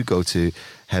and you do go to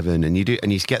heaven and you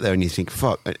get there and you think,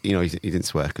 fuck, he didn't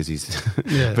swear because he's,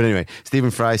 yeah. But anyway,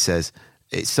 Stephen Fry says,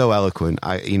 it's so eloquent.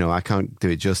 I can't do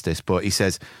it justice, but he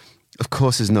says, of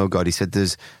course there's no God. He said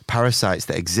there's parasites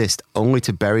that exist only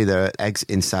to bury their eggs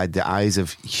inside the eyes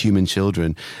of human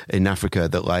children in Africa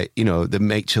that that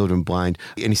make children blind.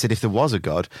 And he said if there was a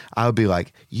God, I would be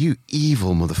like, you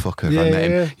evil motherfucker if I met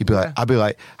him. You'd be like, I'd be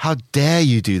like, how dare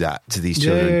you do that to these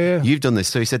children? Yeah. You've done this.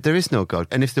 So he said there is no God.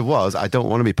 And if there was, I don't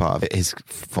want to be part of his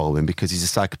following because he's a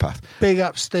psychopath. Big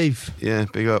up, Steve. Yeah,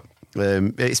 big up.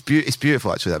 It's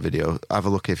beautiful actually, that video. Have a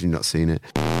look if you've not seen it.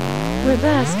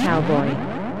 Reverse Cowboy.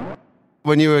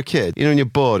 When you were a kid, when you're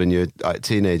bored and you're a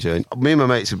teenager, and me and my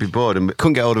mates would be bored and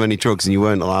couldn't get hold of any drugs and you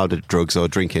weren't allowed drugs or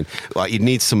drinking. Like, you'd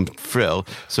need some thrill.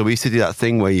 So we used to do that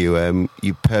thing where you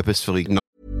purposefully...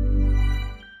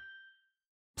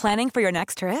 Planning for your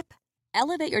next trip?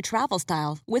 Elevate your travel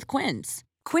style with Quince.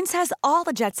 Quince has all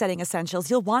the jet-setting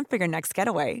essentials you'll want for your next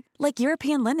getaway, like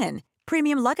European linen,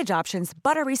 premium luggage options,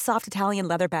 buttery soft Italian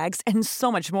leather bags, and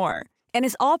so much more. And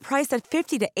is all priced at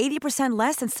 50 to 80%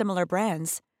 less than similar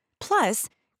brands. Plus,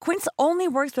 Quince only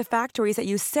works with factories that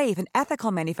use safe and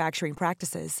ethical manufacturing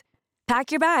practices.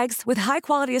 Pack your bags with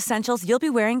high-quality essentials you'll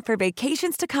be wearing for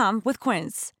vacations to come with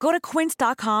Quince. Go to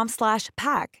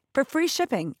quince.com/pack for free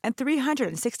shipping and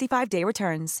 365-day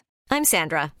returns. I'm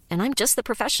Sandra, and I'm just the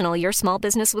professional your small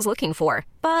business was looking for.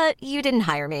 But you didn't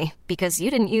hire me because you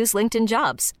didn't use LinkedIn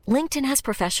Jobs. LinkedIn has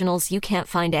professionals you can't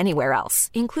find anywhere else,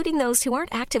 including those who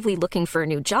aren't actively looking for a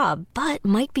new job, but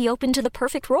might be open to the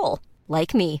perfect role,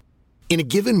 like me. In a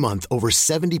given month, over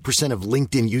 70% of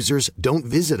LinkedIn users don't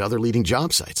visit other leading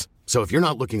job sites. So if you're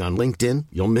not looking on LinkedIn,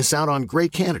 you'll miss out on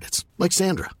great candidates like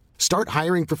Sandra. Start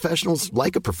hiring professionals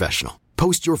like a professional.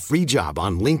 Post your free job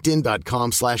on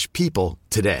linkedin.com/people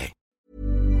today.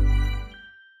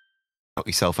 Knock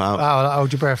yourself out. Oh, like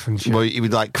hold your breath and shit. Well, you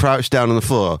would crouch down on the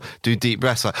floor, do deep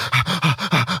breaths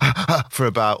for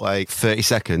about 30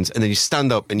 seconds, and then you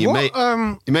stand up and your mate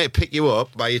pick you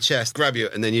up by your chest, grab you,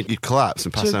 and then you'd collapse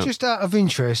and pass out. Just out of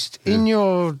interest, in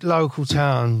your local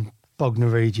town, Bognor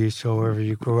Regis or wherever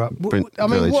you grew up,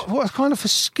 what kind of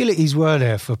facilities were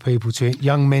there for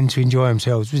young men to enjoy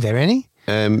themselves? Was there any?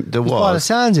 There was. By the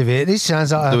sounds of it, this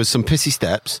sounds like there was some pissy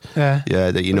steps. Yeah,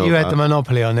 that you know. You had the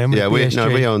monopoly on them. Yeah, we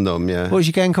owned them. Yeah. What was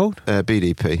your gang called?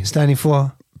 BDP. Standing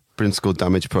for Brinskull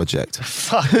Damage Project.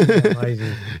 Fucking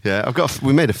amazing. Yeah,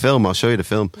 we made a film. I'll show you the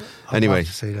film. I'd anyway, love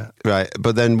to see that. Right,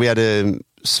 but then we had a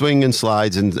swing and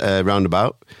slides and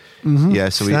roundabout. Yeah,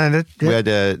 so Standard, we had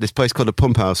this place called a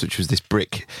pump house, which was this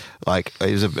brick, like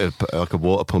it was like a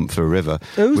water pump for a river.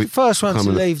 Who was the first one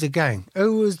to leave the gang?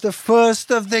 Who was the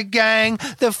first of the gang?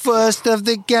 The first of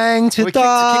the gang to We die?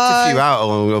 kicked a few out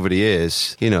along over the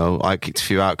years. You know, I kicked a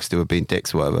few out because they were being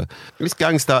dicks or whatever. This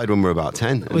gang started when we were about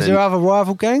 10. Was there other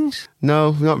rival gangs?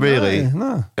 No, not really.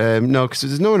 No. No, because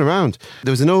there's no one around.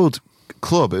 There was an old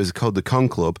club. It was called the Con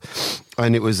Club,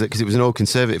 and it was because it was an old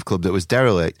conservative club that was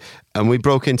derelict. And we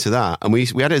broke into that, and we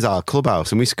had it as our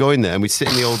clubhouse. And we used to go in there, and we'd sit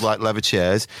in the old like leather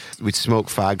chairs. We'd smoke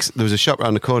fags. There was a shop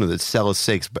around the corner that sell us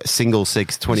cigs, but single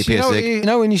cigs, 20p a cig. You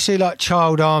know when you see like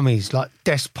child armies, like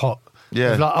Despot.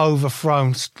 Yeah. Like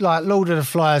overthrown, like Lord of the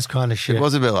Flies kind of shit. It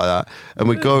was a bit like that. And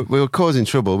we were causing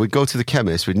trouble. We'd go to the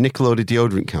chemist, we'd nick a load of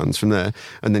deodorant cans from there,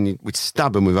 and then we'd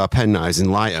stab them with our pen knives and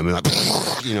light them. And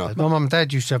like, you know. My mum and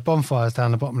dad used to have bonfires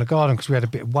down the bottom of the garden because we had a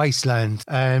bit of wasteland.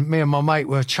 And me and my mate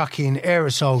were chucking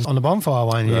aerosols on the bonfire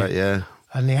one year. Right, yeah.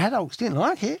 And the adults didn't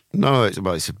like it. No, it's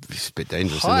a bit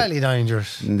dangerous. Highly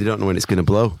dangerous. And you don't know when it's going to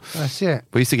blow. That's it.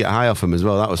 We used to get high off him as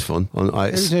well. That was fun. He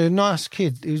was a nice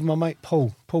kid. He was my mate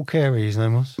Paul. Paul Carey, his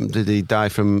name was. Did he die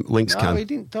from Lynx No, can? he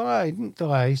didn't die.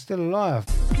 He's still alive.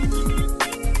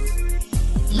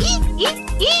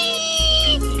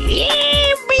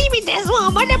 Yeah, baby, that's what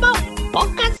I'm on about.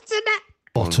 Podcast tonight.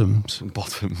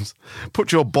 Bottoms.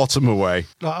 Put your bottom away.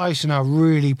 Like I used to know a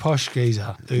really posh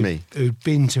geezer who'd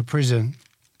been to prison.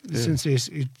 Since this,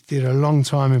 he did a long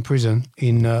time in prison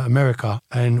in America.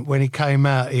 And when he came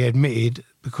out, he admitted,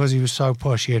 because he was so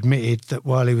posh, he admitted that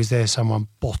while he was there, someone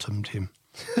bottomed him.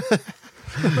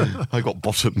 I got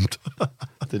bottomed.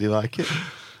 Did he like it?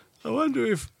 I wonder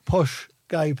if posh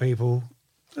gay people,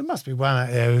 there must be one out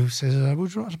there who says,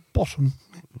 would you like to bottom?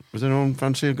 Was anyone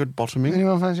fancy a good bottoming?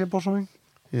 Anyone fancy a bottoming?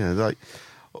 Yeah, like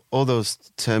all those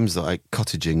terms like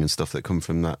cottaging and stuff that come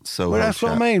from that. So Well, that's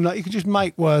what I mean. Like you can just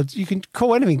make words. You can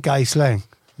call anything gay slang.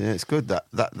 Yeah, it's good.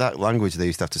 That language they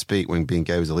used to have to speak when being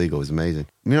gay was illegal was amazing.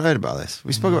 You not heard about this?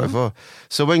 We spoke about it before.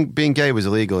 So when being gay was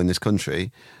illegal in this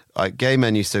country, like gay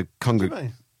men used to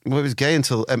congregate. Well, it was gay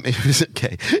until it wasn't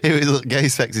gay. It was gay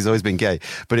sex has always been gay,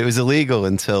 but it was illegal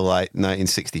until like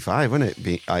 1965, wasn't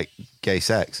it? Like gay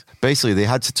sex. Basically, they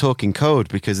had to talk in code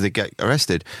because they get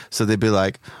arrested. So they'd be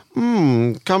like,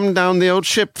 "Come down the old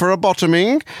ship for a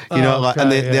bottoming," you know, like,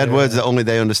 and they had words that only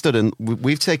they understood. And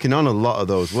we've taken on a lot of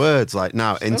those words, like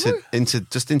now into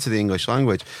the English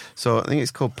language. So I think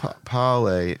it's called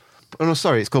parlay. Oh no,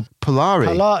 sorry, it's called Polari.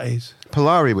 Pilates.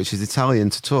 Polari, which is Italian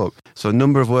to talk. So a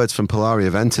number of words from Polari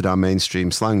have entered our mainstream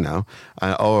slang now,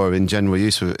 or in general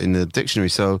use in the dictionary.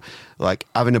 So, like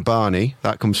having a Barney,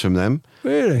 that comes from them.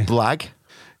 Really? Blag,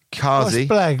 Carsey.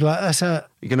 What's blag? Like that's a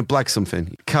You're going to blag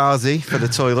something. Carsey for the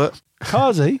toilet.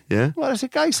 Carsey? Yeah. Well, that's a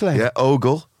gay slang. Yeah,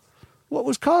 ogle. What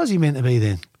was Carsey meant to be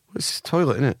then? It's just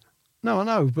toilet, isn't it? No, I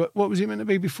know, but what was it meant to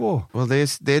be before? Well, they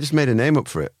just made a name up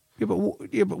for it.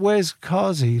 Yeah, but where's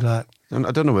Carsey? Like,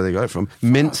 I don't know where they got it from.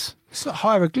 Mince. it's like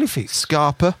hieroglyphics.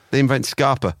 Scarpa. They invented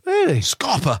Scarpa. Really?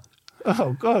 Scarpa.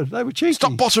 Oh God, they were cheeky.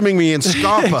 Stop bottoming me in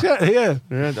Scarpa. Exactly, yeah.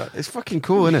 It's fucking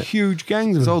cool, isn't it? Huge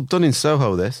gangs of It's them. all done in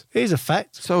Soho, this. Here's a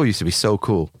fact. Soho used to be so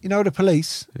cool. You know the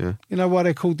police? Yeah. You know why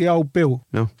they're called the Old Bill?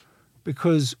 No.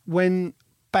 Because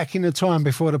back in the time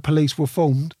before the police were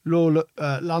formed,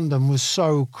 London was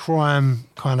so crime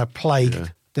kind of plagued. Yeah.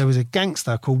 There was a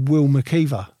gangster called Will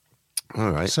McKeever.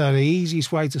 All right. So the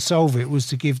easiest way to solve it was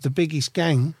to give the biggest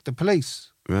gang the police.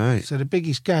 Right. So the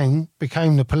biggest gang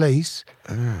became the police.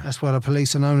 That's why the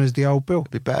police are known as the Old Bill.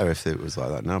 It'd be better if it was like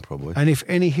that now, probably. And if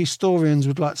any historians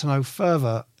would like to know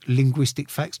further linguistic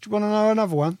facts, do you want to know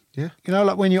another one? Yeah. You know,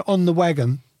 like when you're on the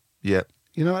wagon, Yeah.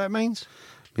 you know what that means?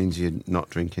 Means you're not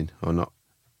drinking or not.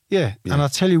 Yeah. Yeah. And I'll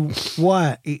tell you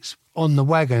why it's on the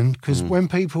wagon, because when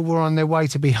people were on their way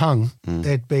to be hung,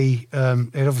 they'd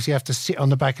obviously have to sit on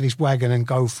the back of this wagon and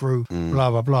go through blah,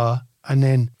 blah, blah. And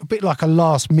then a bit like a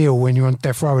last meal when you're on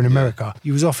death row in America,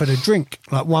 you was offered a drink,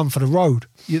 like one for the road.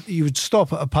 You would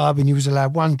stop at a pub and you was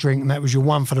allowed one drink and that was your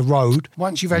one for the road.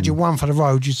 Once you've had your one for the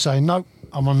road, you'd say, no,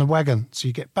 I'm on the wagon. So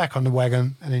you get back on the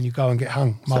wagon and then you go and get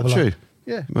hung. Is that true?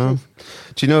 Yeah. Well,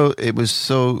 do you know, it was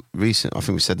so recent, I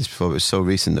think we said this before, but it was so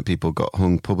recent that people got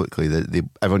hung publicly that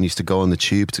everyone used to go on the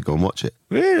tube to go and watch it.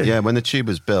 Really? Yeah, when the tube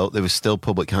was built, there was still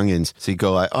public hangings. So you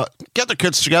go like, oh, get the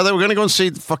kids together, we're going to go and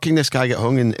see fucking this guy get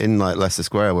hung in like Leicester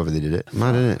Square, wherever they did it.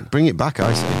 Mad, isn't it? Bring it back,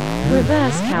 I say.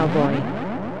 Reverse cowboy.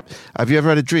 Have you ever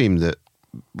had a dream that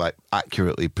like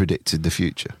accurately predicted the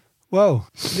future? Well,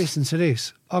 listen to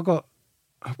this.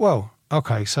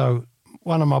 Okay, so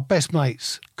one of my best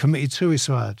mates committed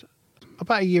suicide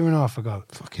about a year and a half ago.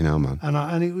 Fucking hell, man.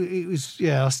 And it was,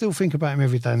 I still think about him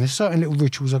every day. And there's certain little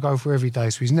rituals I go through every day,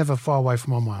 so he's never far away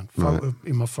from my mind. Photo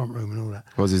in my front room and all that.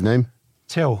 What was his name?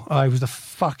 Till. He was the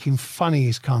fucking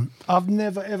funniest cunt. I've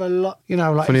never ever, like...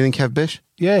 Funnier than Kev Bish?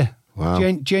 Yeah. Wow.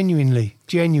 Genuinely.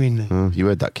 Oh, you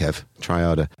heard that, Kev. Try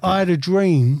harder. I had a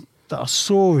dream that I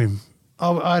saw him.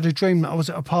 I had a dream that I was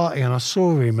at a party and I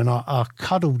saw him and I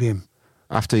cuddled him.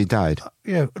 After he died?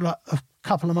 Yeah, like a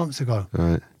couple of months ago.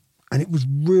 Right. And it was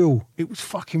real. It was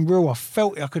fucking real. I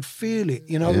felt it. I could feel it,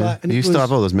 And you still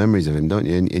have all those memories of him, don't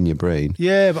you, in your brain?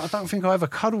 Yeah, but I don't think I ever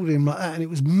cuddled him like that. And it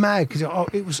was mad because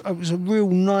it was a real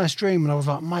nice dream. And I was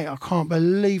like, mate, I can't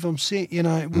believe I'm seeing,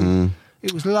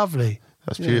 it was lovely.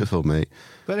 That's beautiful, mate.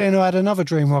 But then I had another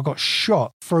dream where I got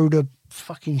shot through the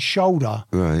fucking shoulder.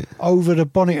 Right. Over the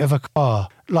bonnet of a car.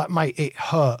 Like, mate, it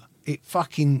hurt. It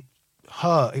fucking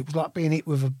hurt. It was like being hit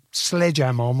with a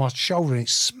sledgehammer on my shoulder and it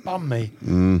spun me.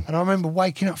 And I remember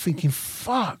waking up thinking,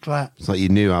 fuck, like... It's like you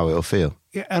knew how it'll feel.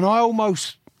 Yeah, and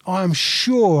I am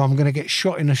sure I'm going to get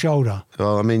shot in the shoulder.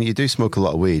 Well, I mean, you do smoke a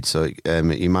lot of weed, so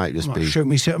you might just be... Shoot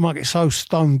myself. I might get so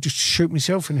stoned, just shoot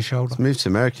myself in the shoulder. Move to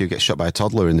America, you get shot by a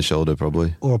toddler in the shoulder,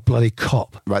 probably. Or a bloody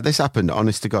cop. Right, this happened,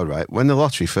 honest to God, right? When the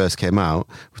lottery first came out,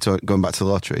 going back to the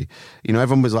lottery,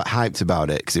 everyone was like hyped about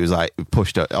it because it was like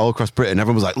pushed all across Britain.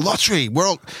 Everyone was like, lottery, we're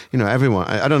all... everyone...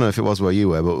 I don't know if it was where you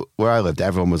were, but where I lived,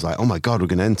 everyone was like, oh my God, we're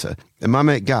going to enter. And my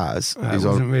mate Gaz... It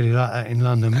wasn't really like that in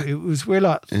London. It was, we're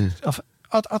like... Yeah.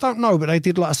 I don't know, but they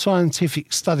did like a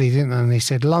scientific study, didn't they? And they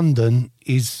said London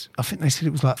is, I think they said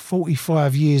it was like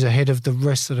 45 years ahead of the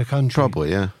rest of the country.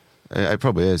 Probably, yeah. It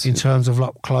probably is. In terms of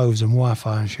like clothes and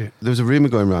Wi-Fi and shit. There was a rumour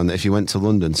going around that if you went to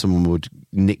London, someone would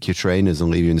nick your trainers and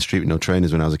leave you in the street with no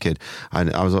trainers when I was a kid. I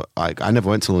never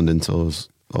went to London until I was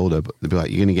older, but they'd be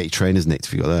like, you're going to get your trainers nicked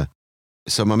if you go there.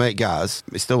 So my mate Gaz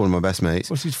is still one of my best mates.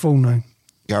 What's his full name?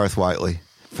 Gareth Whiteley.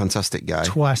 Fantastic guy.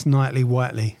 Twice nightly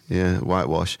Whiteley. Yeah,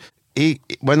 whitewash.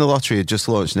 When the lottery had just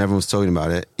launched and everyone was talking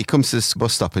about it, he comes to this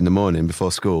bus stop in the morning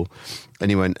before school and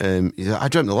he went, he's like, I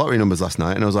dreamt the lottery numbers last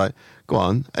night. And I was like, go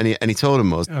on. And he told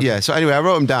him was. Okay. Yeah, so anyway, I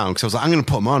wrote them down because I was like, I'm going to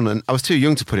put them on. And I was too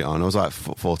young to put it on. I was like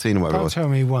 14 or whatever it was. Don't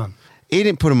tell me he won. He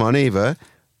didn't put them on either.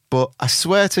 But I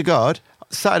swear to God,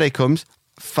 Saturday comes,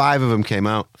 5 of them came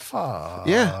out. Fuck.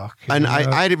 Yeah. And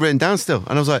I had it written down still.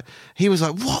 And I was like, he was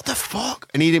like, what the fuck?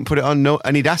 And he didn't put it on. No.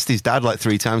 And he'd asked his dad like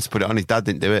 3 times to put it on. His dad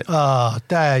didn't do it. Oh,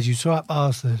 Dad, you swat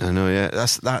bastard. I know, yeah.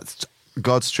 That's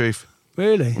God's truth.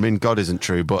 Really? I mean, God isn't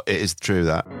true, but it is true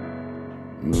that.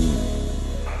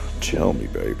 Tell me,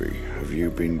 baby, have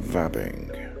you been vabbing?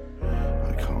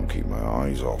 I can't keep my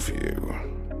eyes off you.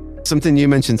 Something you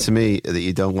mentioned to me that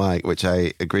you don't like, which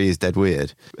I agree is dead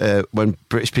weird, when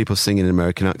British people sing in an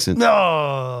American accent.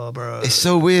 No, bro. It's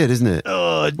so weird, isn't it?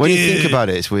 Oh, when you think about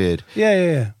it, it's weird.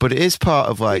 Yeah. But it is part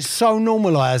of like... It's so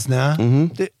normalised now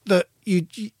that you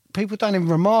people don't even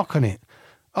remark on it.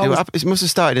 It must have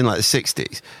started in like the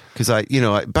 60s because like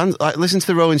bands like listen to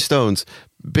the Rolling Stones,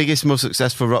 biggest, most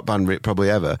successful rock band probably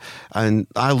ever, and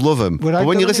I love him. But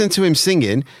when you listen to him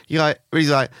singing, he's like,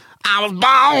 I was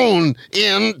born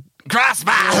in crushed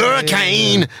by a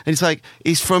hurricane, and it's like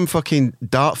he's from fucking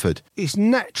Dartford. It's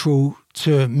natural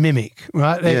to mimic,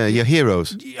 right? Your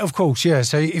heroes, of course. Yeah.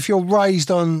 So if you're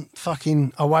raised on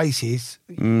fucking Oasis,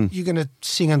 you're gonna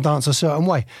sing and dance a certain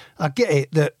way. I get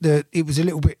it that it was a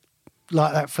little bit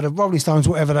like that for the Rolling Stones,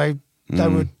 whatever they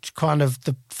were kind of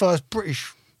the first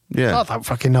British. Yeah, I don't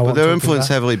fucking know. But they're influenced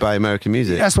heavily by American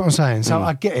music. That's what I'm saying. So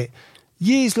I get it.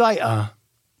 Years later,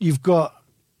 you've got.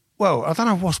 Well, I don't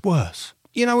know what's worse.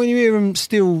 When you hear them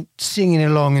still singing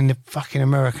along in the fucking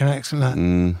American accent,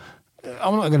 I'm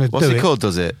not going to do it. What's it called?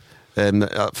 Does it?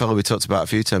 That fellow we talked about a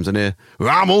few times on here.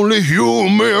 I'm only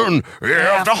human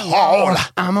after all.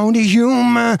 I'm only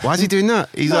human. Why is he doing that?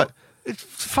 He's like. It's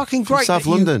fucking great South that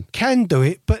London. You can do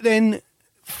it, but then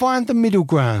find the middle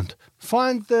ground.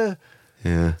 Find the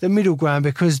middle ground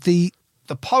because the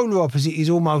polar opposite is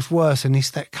almost worse, and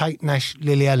it's that Kate Nash,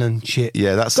 Lily Allen shit.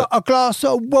 Yeah, that's got a glass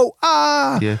of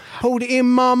water. Yeah, pulled it in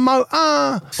my motor.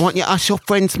 Why don't you ask your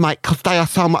friends, mate, because they are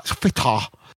so much fitter.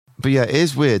 But yeah, it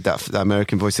is weird, that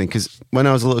American voice thing, because when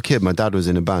I was a little kid, my dad was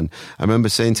in a band. I remember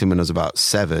saying to him when I was about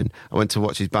 7, I went to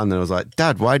watch his band and I was like,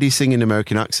 Dad, why do you sing in an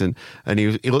American accent? And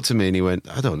he looked at me and he went,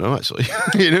 I don't know, actually.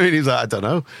 And he was like, I don't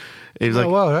know. He was like,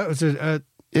 well, that was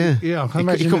yeah, I can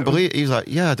imagine. He couldn't believe it. He was like,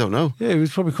 yeah, I don't know. Yeah, he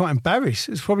was probably quite embarrassed.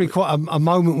 It was probably quite a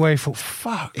moment where he thought,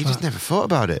 fuck. He just never thought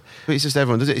about it. But it's just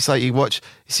everyone does it. It's like you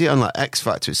see it on like X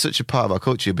Factor. It's such a part of our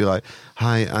culture. You'd be like,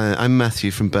 hi, I'm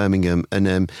Matthew from Birmingham.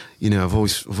 And, I've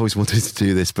always wanted to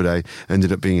do this, but I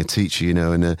ended up being a teacher,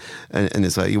 and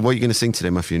it's like, what are you going to sing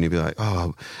today, Matthew? And you'd be like,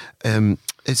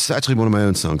 It's actually one of my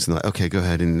own songs. And like, okay, go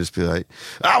ahead and just be like,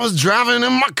 I was driving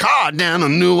in my car down to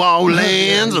New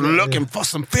Orleans looking for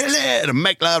some Philly to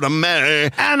make love to me.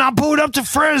 And I pulled up to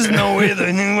Fresno with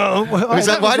a new... Why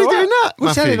are you doing that?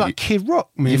 We sounded like Kid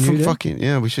Rock, man. You're from fucking...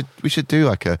 Yeah, we should do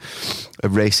like a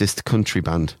racist country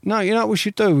band. No, you know what we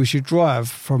should do? We should drive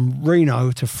from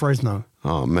Reno to Fresno.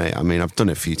 Oh, mate, I mean, I've done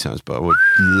it a few times, but I would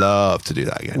love to do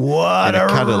that again. What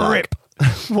a rip.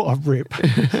 What a rip.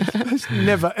 It's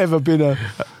never, ever been a...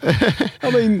 I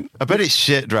mean... I bet it's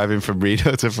shit driving from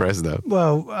Reno to Fresno.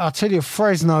 Well, I'll tell you,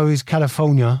 Fresno is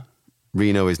California.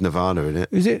 Reno is Nevada, isn't it?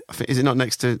 Is it? I think, is it not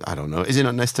next to... I don't know. Is it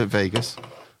not next to Vegas?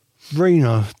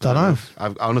 Reno, don't know.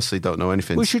 I honestly don't know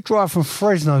anything. We should drive from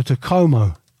Fresno to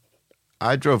Como.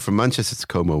 I drove from Manchester to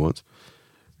Como once.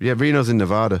 Yeah, Reno's in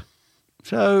Nevada.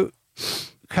 So,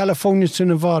 California to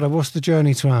Nevada, what's the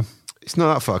journey time? It's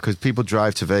not that far because people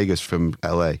drive to Vegas from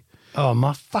LA. Oh,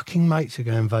 my fucking mates are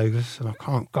going to Vegas and I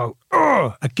can't go.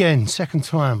 Again, second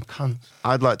time, cunt.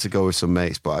 I'd like to go with some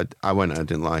mates, but I went and I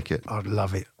didn't like it. I'd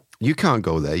love it. You can't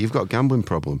go there. You've got a gambling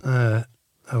problem. Yeah,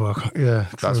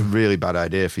 That's true. a really bad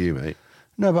idea for you, mate.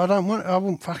 No, but I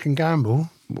won't fucking gamble.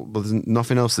 Well, there's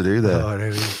nothing else to do there. Oh, there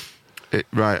we go.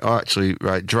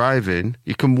 Driving,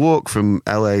 you can walk from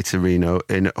LA to Reno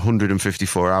in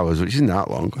 154 hours, which isn't that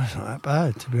long. That's not that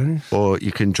bad, to be honest. Or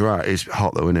you can drive, it's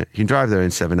hot though, isn't it? You can drive there in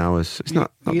 7 hours. It's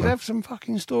not You'd bad. have some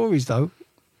fucking stories, though.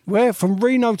 Where? From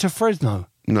Reno to Fresno?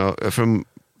 No, from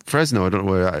Fresno, I don't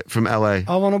know where, from LA.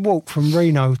 I want to walk from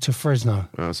Reno to Fresno.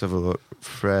 Right, let's have a look.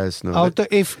 Fresno.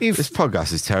 If This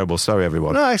podcast is terrible, sorry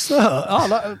everyone. No, it's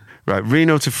not. Right,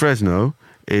 Reno to Fresno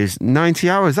is 90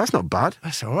 hours. That's not bad.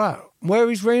 That's all right.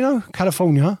 Where is Reno?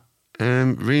 California?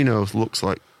 Reno looks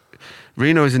like...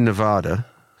 Reno is in Nevada,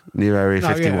 near Area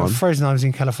 51. Yeah, Fresno's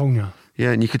in California.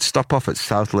 Yeah, and you could stop off at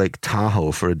South Lake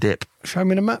Tahoe for a dip. Show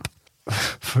me the map.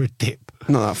 For a dip.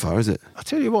 Not that far, is it? I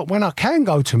tell you what, when I can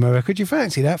go to America, do you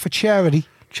fancy that for charity?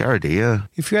 Charity, yeah.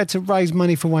 If you had to raise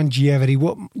money for one charity,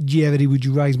 what charity would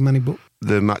you raise money for?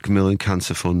 The Macmillan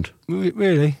Cancer Fund.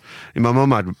 Really? My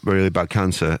mum had really bad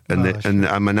cancer, and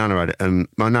my nana had it. And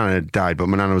my nana died, but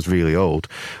my nana was really old.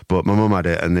 But my mum had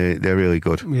it, and they're really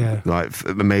good. Yeah,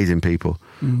 amazing people.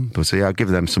 But so yeah, I'll give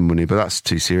them some money, but that's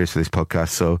too serious for this podcast.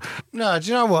 So no, do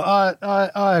you know what?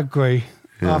 I agree.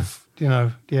 Yeah.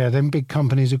 Them big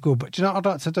companies are good, but do you know what I'd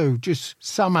like to do? Just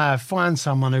somehow find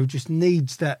someone who just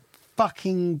needs that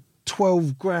fucking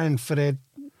 12 grand for their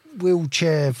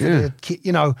wheelchair for their kid,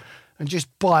 and just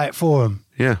buy it for them.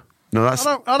 Yeah. No, that's...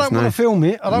 I don't want to film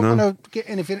it. I don't want to get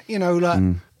anything, No,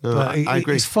 I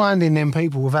agree. It's finding them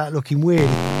people without looking weird.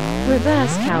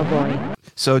 Reverse cowboy.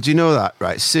 So do you know that,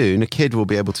 right, soon a kid will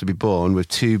be able to be born with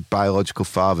 2 biological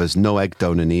fathers, no egg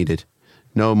donor needed.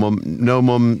 No mum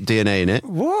DNA in it.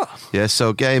 What? Yeah,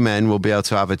 so gay men will be able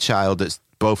to have a child that's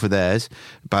both of theirs,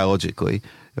 biologically,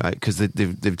 right, because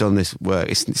they've done this work.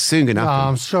 It's soon going to happen. Oh,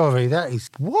 I'm sorry, that is...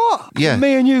 What? Yeah.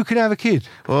 Me and you can have a kid?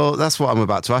 Well, that's what I'm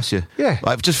about to ask you. Yeah.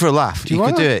 Like, just for a laugh, you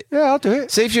could do it. Yeah, I'll do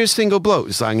it. Say if you're a single bloke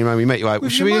just hanging around with your mate, you're like,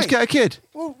 With should your we mate. just get a kid?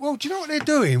 Well, do you know what they're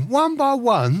doing? One by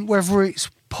one, whether it's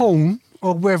porn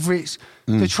or whether it's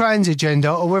the trans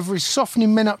agenda or whether it's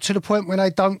softening men up to the point where they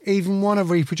don't even want to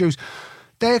reproduce,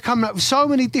 they're coming up with so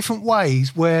many different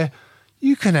ways where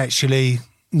you can actually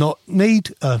not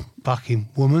need a fucking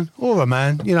woman or a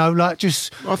man,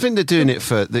 just... I think they're doing it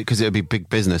because it'll be big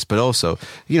business, but also,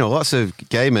 lots of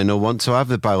gay men will want to have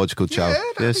the biological child.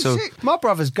 Yeah, that'd be sick. My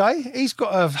brother's gay. He's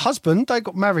got a husband. They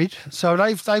got married, so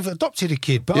they've adopted a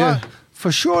kid. But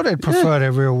for sure they'd prefer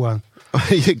their real one.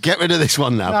 Get rid of this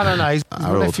one now. No. He's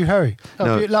my nephew Harry.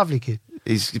 A lovely kid.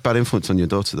 He's a bad influence on your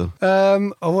daughter,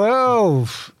 though. Well,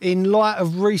 in light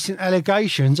of recent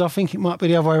allegations, I think it might be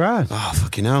the other way around. Oh,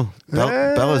 fucking hell.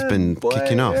 Bella's been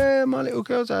kicking off. Yeah, my little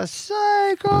girl's a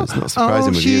psycho. Well, it's not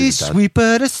surprising with you, she's Dad. sweet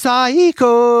but a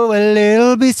psycho, a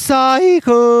little bit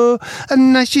psycho.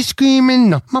 And now she's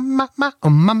screaming, oh, mama, oh,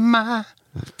 mama.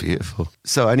 That's beautiful.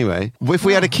 So anyway, if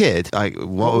we had a kid, like,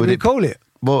 what would we it call it?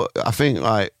 Well, I think,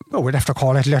 like... Well, we'd have to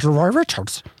call it Little Roy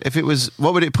Richards. If it was,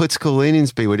 what would its political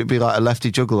leanings be? Would it be like a lefty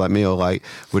juggler like me, or like,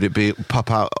 would it be pop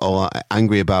out or like,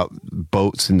 angry about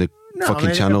boats in the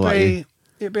channel like you?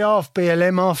 It'd be half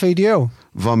BLM, half EDL.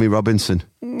 Vommy Robinson.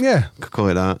 Yeah. Could call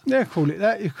it that. Yeah, call it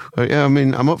that. Yeah, I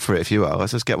mean, I'm up for it if you are.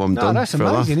 Let's just get one done. That's for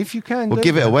amazing a laugh. if you can. We'll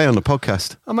give it away on the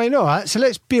podcast. I mean, all right, so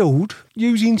let's build,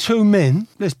 using 2 men,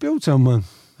 let's build someone.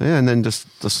 Yeah, and then just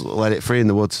let it free in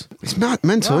the woods. It's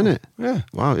mental, isn't it? Yeah.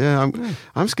 Wow, yeah.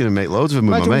 I'm just going to make loads of them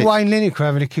with my Imagine mates. Wayne Lineker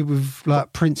having a kid with,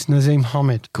 like, Prince Nazim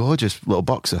Hamid. Gorgeous little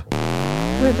boxer.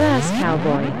 Reverse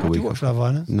Cowboy. Do you watch Love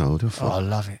Island? No, Oh, I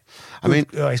love it. I mean,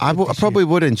 It's I good this probably year.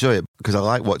 would enjoy it because I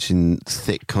like watching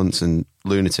thick cunts and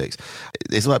lunatics.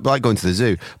 It's like going to the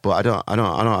zoo, but I don't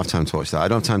have time to watch that. I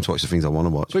don't have time to watch the things I want to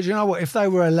watch. But you know what? If they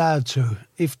were allowed to,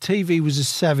 if TV was as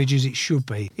savage as it should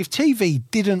be, if TV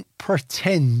didn't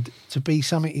pretend to be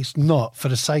something it's not for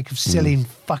the sake of selling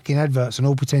fucking adverts and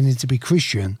all pretending to be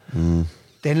Christian,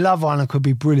 then Love Island could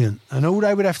be brilliant. And all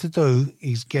they would have to do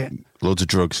is get Loads of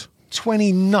drugs.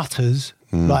 20 nutters,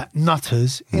 like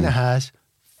nutters, in a house,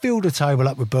 fill the table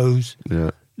up with booze,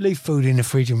 Yeah. leave food in the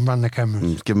fridge and run the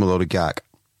cameras. Give them a load of gack.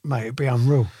 Mate, it'd be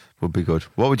unreal. Would be good.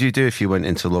 What would you do if you went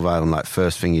into Love Island? Like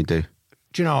first thing you'd do?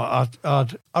 Do you know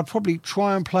what? I'd probably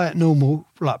try and play it normal,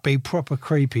 like be proper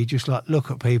creepy, just like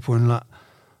look at people and like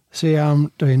see how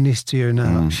I'm doing this to you and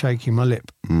like shaking my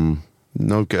lip.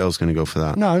 No girl's going to go for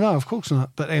that. No, of course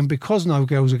not. But then because no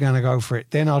girls are going to go for it,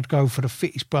 then I'd go for the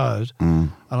fittest bird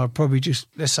and I'd probably just,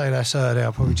 let's say that's her there,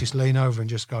 I'd probably just lean over and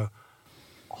just go,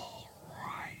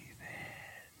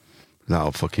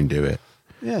 That'll fucking do it.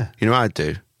 yeah. You know what I'd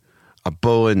do? I'd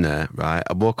bowl in there, right?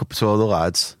 I'd walk up to all the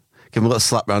lads, give them a little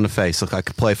slap round the face, look like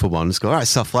a playful one, just go, all right,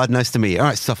 soft lad, nice to meet you. All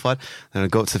right, soft lad. Then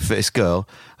I'd go up to the fittest girl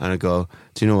and I'd go,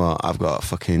 do you know what? I've got a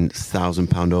fucking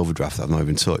 £1,000 overdraft that I've not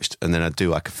even touched. And then I'd do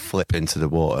like a flip into the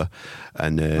water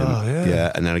and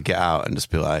and then I'd get out and just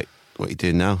be like, what are you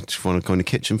doing now? Just want to go in the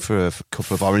kitchen for a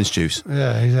cup of orange juice.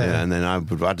 Yeah, exactly. Yeah, and then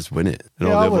I'd just win it. And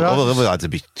Yeah, all the I would. other lads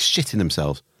would be shitting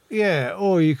themselves. Yeah,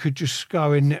 or you could just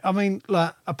go in. I mean,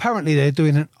 like, apparently they're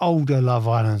doing an older Love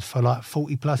Island for like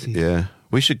 40 pluses. Yeah,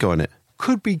 we should go on it.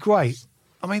 Could be great.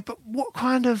 I mean, but what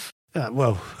kind of.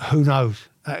 Well, who knows?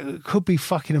 It could be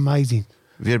fucking amazing.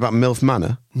 Have you heard about MILF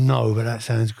Manor? No, but that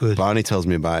sounds good. Barney tells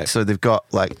me about it. So they've got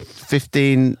like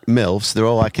 15 MILFs. They're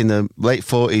all like in the late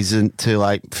 40s and to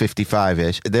like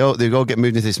 55-ish. They all get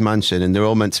moved into this mansion and they're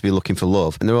all meant to be looking for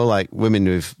love. And they're all like women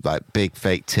with like big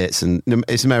fake tits and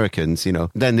it's Americans, you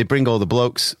know. Then they bring all the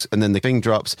blokes and then the thing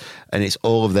drops and it's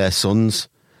all of their sons.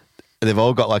 They've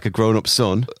all got like a grown-up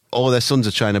son. All their sons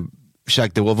are trying to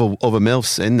shag the other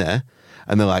MILFs in there.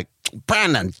 And they're like,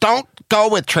 Brandon, don't go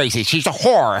with Tracy. She's a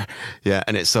whore. Yeah,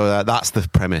 and it's so that's the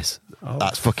premise.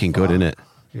 That's fucking good, isn't it?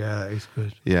 Yeah, that is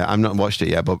good. Yeah, I've not watched it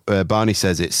yet, but Barney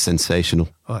says it's sensational.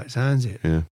 Oh, it sounds it.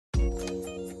 Yeah.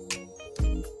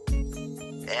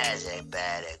 There's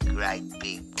about a great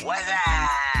big what's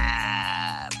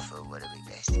up for one of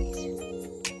my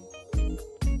besties.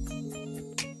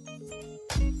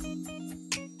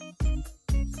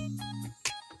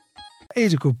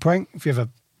 Here's a good prank if you ever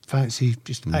fancy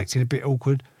just acting a bit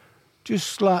awkward.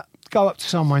 Just like go up to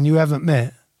someone you haven't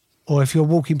met, or if you're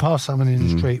walking past someone in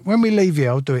the street. When we leave here,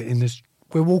 I'll do it in this.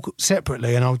 We'll walk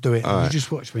separately and I'll do it. And right. you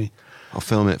just watch me. I'll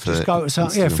film it for Just go to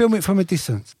someone. Yeah, film it from a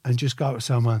distance and just go to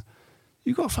someone.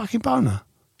 You got a fucking boner.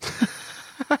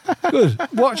 Good.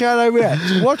 Watch how they react.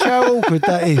 Watch how awkward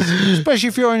that is, especially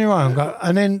if you're on your own.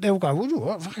 And then they'll go,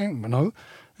 "What? Fucking no."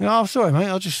 You know, I'm sorry, mate.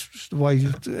 I'll just the way you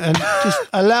and just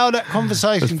allow that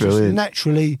conversation just brilliant.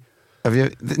 naturally. Have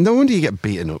you? No wonder you get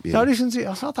beaten up. No, listen to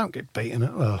it. I don't get beaten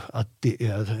up. Well, I did.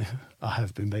 Yeah, I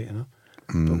have been beaten up.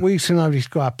 But we used to know this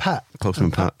guy, Pat.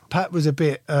 Postman Pat. Pat was a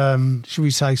bit, should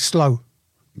we say, slow.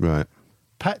 Right.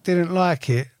 Pat didn't like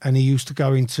it, and he used to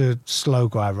go into slow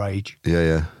guy rage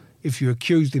Yeah. if you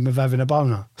accused him of having a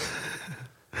boner.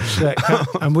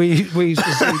 And we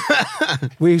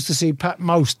used to see Pat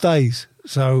most days,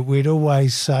 so we'd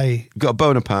always say, Got a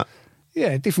boner, Pat?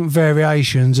 yeah, different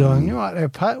variations on, you're right there,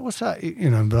 Pat, what's that? You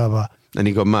know, blah, blah. And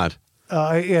he got mad.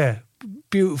 Yeah,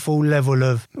 beautiful level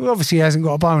of, well, obviously he hasn't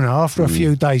got a boner. After a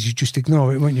few days, you just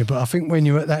ignore it, wouldn't you? But I think when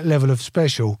you're at that level of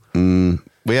special.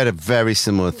 We had a very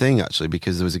similar thing, actually,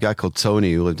 because there was a guy called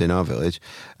Tony who lived in our village,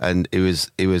 and it was.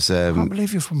 I can't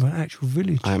believe you're from an actual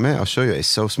village. Mate, I'll show you. It's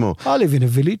so small. I live in a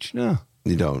village, no.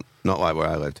 You don't. Not like where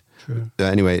I lived. True.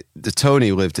 Anyway, the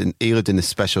Tony lived in this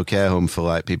special care home for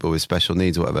like people with special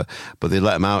needs or whatever, but they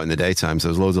let him out in the daytime, so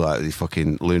there was loads of like these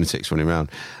fucking lunatics running around.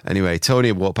 Anyway,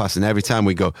 Tony would walk past, and every time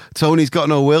we go, Tony's got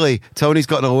no willy, Tony's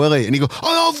got no willy, and he'd go,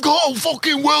 I've got a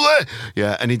fucking willy.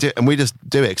 Yeah, and we just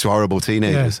do it because we're horrible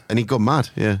teenagers, and he'd go mad.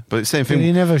 Yeah, but the same thing. Did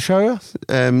he never show you?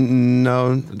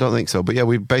 No, I don't think so. But yeah,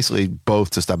 we basically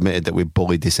both just admitted that we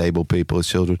bullied disabled people as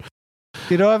children.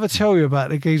 Did I ever tell you about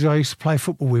the geezer I used to play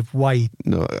football with, Wade?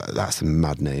 No, that's a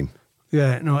mad name.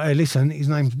 Yeah, no, hey, listen, his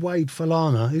name's Wade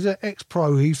Falana. He's an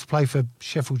ex-pro. He used to play for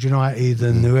Sheffield United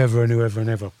and whoever.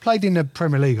 Played in the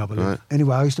Premier League, I believe. Right.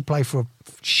 Anyway, I used to play for a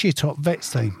shit-hot vets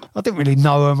team. I didn't really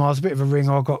know him. I was a bit of a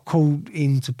ringer. I got called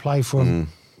in to play for him.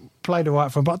 Played all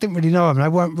right for him, but I didn't really know him. They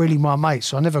weren't really my mates,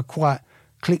 so I never quite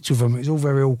clicked with them. It was all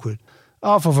very awkward.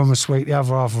 Half of them were sweet. The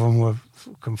other half of them were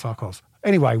can fuck off.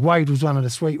 Anyway, Wade was one of the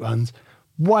sweet ones.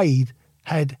 Wade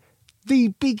had the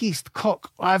biggest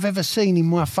cock I've ever seen in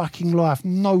my fucking life.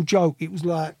 No joke. It was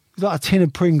like a tin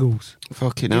of Pringles.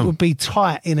 Fucking It hell. would be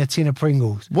tight in a tin of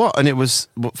Pringles. What? And it was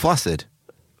flaccid?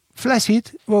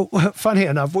 Flaccid. Well, funny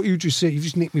enough, what you just said, you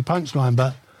just nicked me punchline,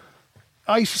 but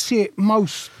I used to see it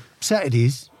most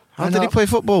Saturdays. How did he play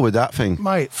football with that thing?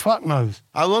 Mate, fuck knows.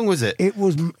 How long was it? It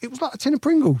was like a tin of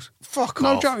Pringles. Fuck No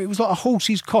off. joke, it was like a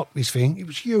horse's cock, this thing. It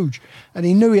was huge. And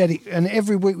he knew he had it, and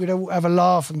every week we'd all have a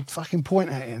laugh and fucking point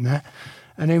at it and that.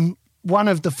 And then one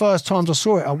of the first times I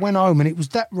saw it, I went home and it was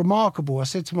that remarkable. I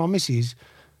said to my missus,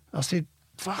 I said,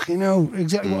 fucking hell,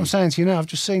 exactly what I'm saying to you now. I've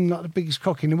just seen like the biggest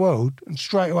cock in the world. And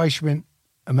straight away she went,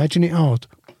 imagine it hard.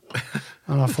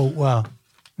 And I thought, wow,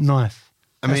 nice.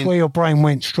 That's where your brain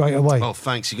went straight away. Oh,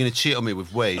 thanks. You're going to cheat on me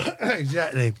with Wade.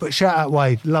 Exactly. But shout out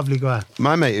Wade, lovely guy.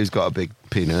 My mate who's got a big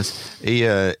penis, he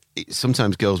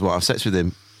sometimes girls want to have sex with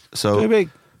him. So Too big.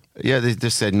 Yeah, they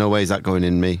just said, no way is that going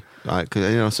in me. Like,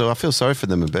 so I feel sorry for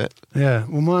them a bit. Yeah,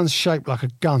 well, mine's shaped like a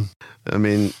gun. I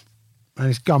mean... And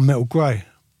it's gunmetal grey.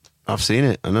 I've seen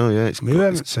it. I know, yeah. You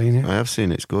haven't seen it? I have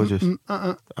seen it. It's gorgeous.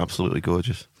 Absolutely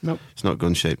gorgeous. Nope. It's not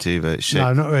gun-shaped either. It's shaped...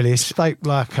 No, not really. It's shaped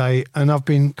like and I've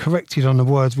been corrected on the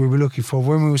words we were looking for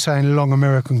when we were saying long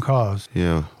American cars.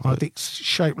 Yeah. It's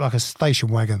shaped like a station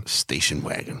wagon. Station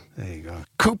wagon. There you go.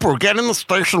 Cooper, get in the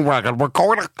station wagon. We're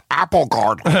going to Apple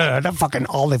Garden. The fucking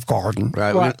Olive Garden.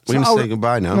 Right, we're going to say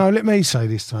goodbye now. No, let me say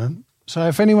this time. So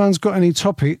if anyone's got any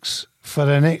topics for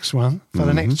the next one,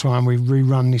 the next time we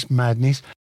rerun this madness,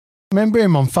 remember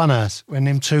him on Funhouse when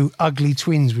them two ugly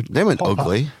twins would They went pop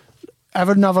ugly. up? Have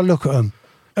another look at them.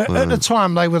 At the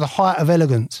time, they were the height of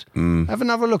elegance. Have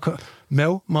another look at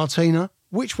Mel, Martina.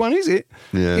 Which one is it?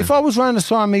 Yeah. If I was round a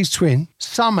Siamese twin,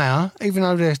 somehow, even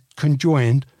though they're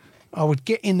conjoined, I would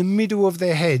get in the middle of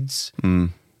their heads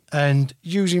and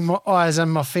using my eyes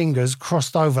and my fingers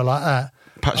crossed over like that.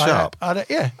 Pat Sharp?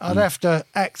 I'd have to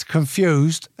act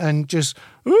confused and just,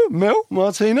 oh, Mel,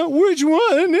 Martina, which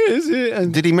one is it?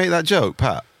 And Did he make that joke,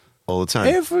 Pat, all the time?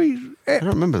 I don't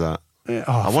remember that.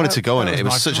 I wanted to go on it. It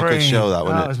was such a good show, that,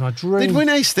 wasn't it? That was my dream. They'd win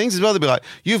ace things as well. They'd be like,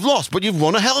 you've lost, but you've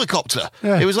won a helicopter.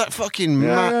 Yeah. It was like fucking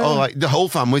mad. yeah. Or like the whole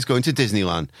family's going to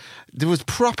Disneyland. There was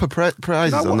proper prizes You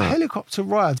know on what, that. helicopter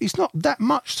rides, it's not that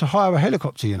much to hire a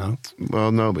helicopter, you know.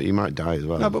 Well, no, but you might die as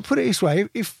well. No, but put it this way,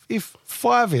 if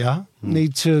five of you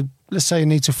need to, let's say you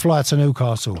need to fly to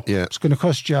Newcastle, Yeah. it's going to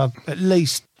cost you at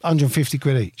least 150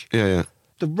 quid each. Yeah.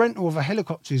 The rental of a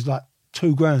helicopter is like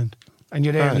 $2,000 and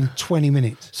you're there Right. in 20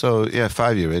 minutes. So, yeah,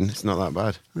 5 year in, it's not that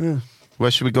bad. Yeah.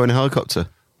 Where should we go in a helicopter?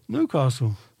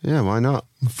 Newcastle. Yeah, why not?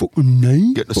 Fucking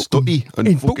night. Get the study and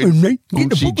In fucking night. go Get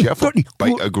the see fucking Jeff study. at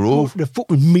Baker Grove. The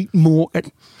fucking meat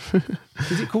market.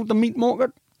 Is it called the meat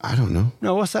market? I don't know.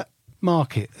 No, what's that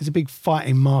market? It's a big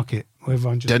fighting market where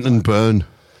everyone just... Denton Burn.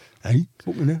 Hey?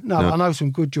 No, I know some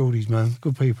good Geordies, man.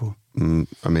 Good people.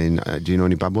 I mean, do you know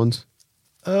any bad ones?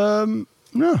 No.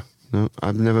 No,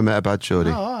 I've never met a bad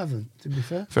Geordie. No, I haven't, to be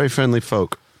fair. Very friendly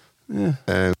folk. Yeah.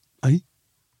 Hey?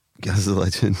 Gaz the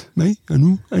legend. Me? I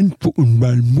know. I'm fucking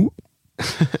bad.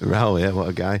 Raoul, yeah, what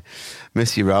a guy.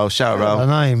 Miss you, Raoul. Shout out, What Raoul.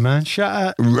 a name, man. Shout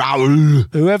out Raoul.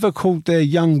 whoever called their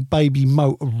young baby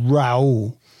motor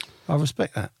Raoul. I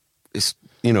respect that. It's,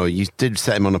 you did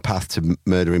set him on a path to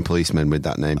murdering policemen with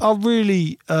that name. I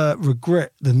really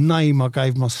regret the name I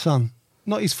gave my son.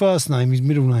 Not his first name, his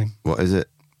middle name. What is it?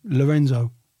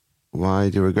 Lorenzo. Why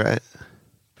do you regret it?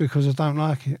 Because I don't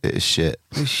like it. It is shit.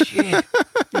 It's shit.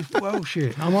 It's well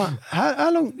shit. I might.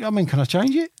 How long? I mean, can I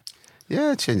change it?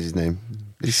 Yeah, change his name.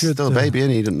 He's Should, still a baby,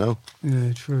 and he didn't know.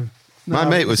 Yeah, true. My No,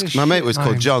 mate it's was a shit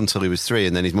called name. John till he was 3,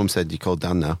 and then his mum said, "You called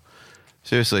Dan now."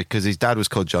 Seriously, because his dad was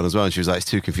called John as well, and she was like, "It's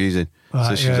too confusing." So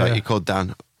Right, she was yeah, like, yeah. "You called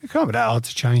Dan." It can't be that hard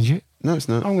to change it. No, it's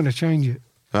not. I'm going to change it.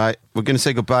 Right, we're going to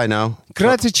say goodbye now.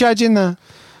 Grazie, Chagina.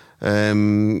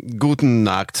 Guten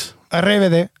Nacht.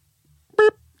 Arrivederci.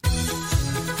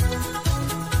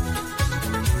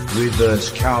 Reverse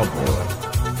Cowboy.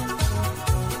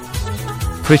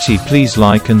 Pretty please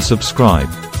like and subscribe.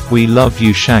 We love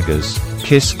you shaggers.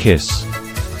 Kiss kiss.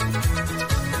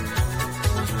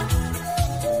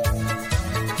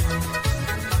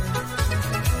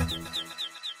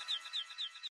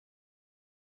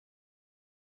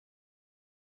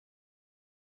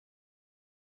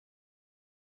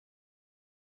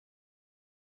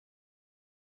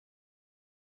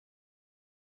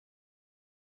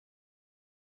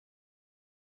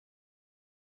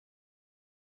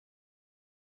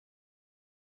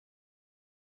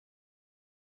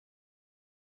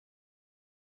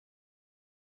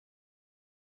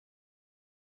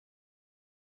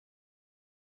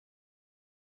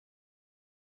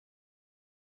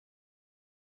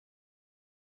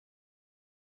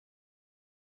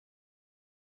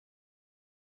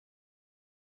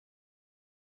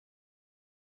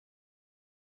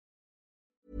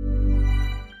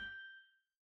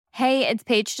 Hey, it's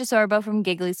Paige DeSorbo from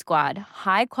Giggly Squad.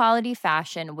 High quality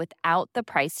fashion without the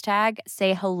price tag.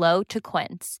 Say hello to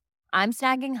Quince. I'm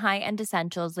snagging high-end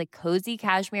essentials like cozy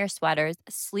cashmere sweaters,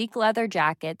 sleek leather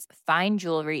jackets, fine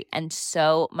jewelry, and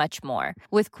so much more.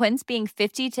 With Quince being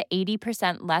 50 to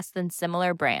 80% less than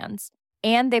similar brands.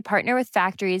 And they partner with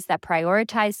factories that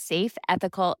prioritize safe,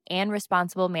 ethical, and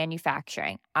responsible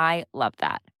manufacturing. I love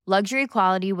that. Luxury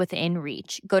quality within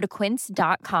reach. Go to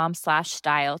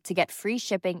quince.com/style to get free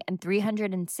shipping and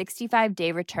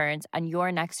 365-day returns on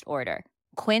your next order.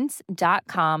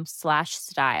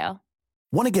 Quince.com/style.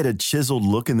 Want to get a chiseled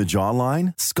look in the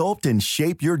jawline? Sculpt and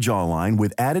shape your jawline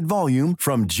with added volume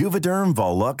from Juvederm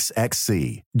Volux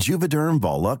XC. Juvederm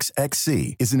Volux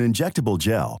XC is an injectable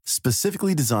gel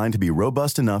specifically designed to be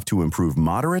robust enough to improve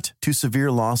moderate to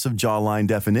severe loss of jawline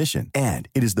definition. And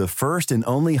it is the first and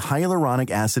only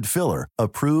hyaluronic acid filler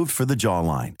approved for the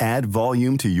jawline. Add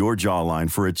volume to your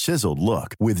jawline for a chiseled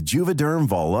look with Juvederm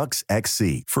Volux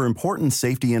XC. For important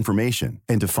safety information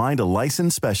and to find a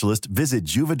licensed specialist, visit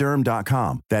Juvederm.com.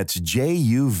 That's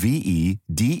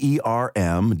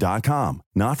Juvederm.com.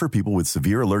 Not for people with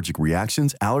severe allergic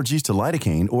reactions, allergies to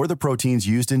lidocaine, or the proteins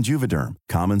used in Juvederm.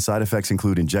 Common side effects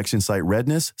include injection site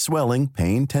redness, swelling,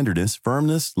 pain, tenderness,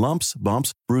 firmness, lumps,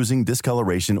 bumps, bruising,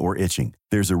 discoloration, or itching.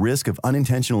 There's a risk of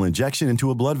unintentional injection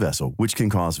into a blood vessel, which can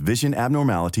cause vision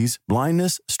abnormalities,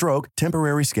 blindness, stroke,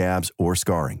 temporary scabs, or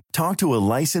scarring. Talk to a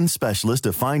licensed specialist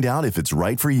to find out if it's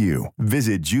right for you.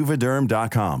 Visit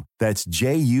Juvederm.com. That's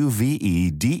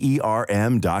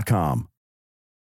Juvederm.com.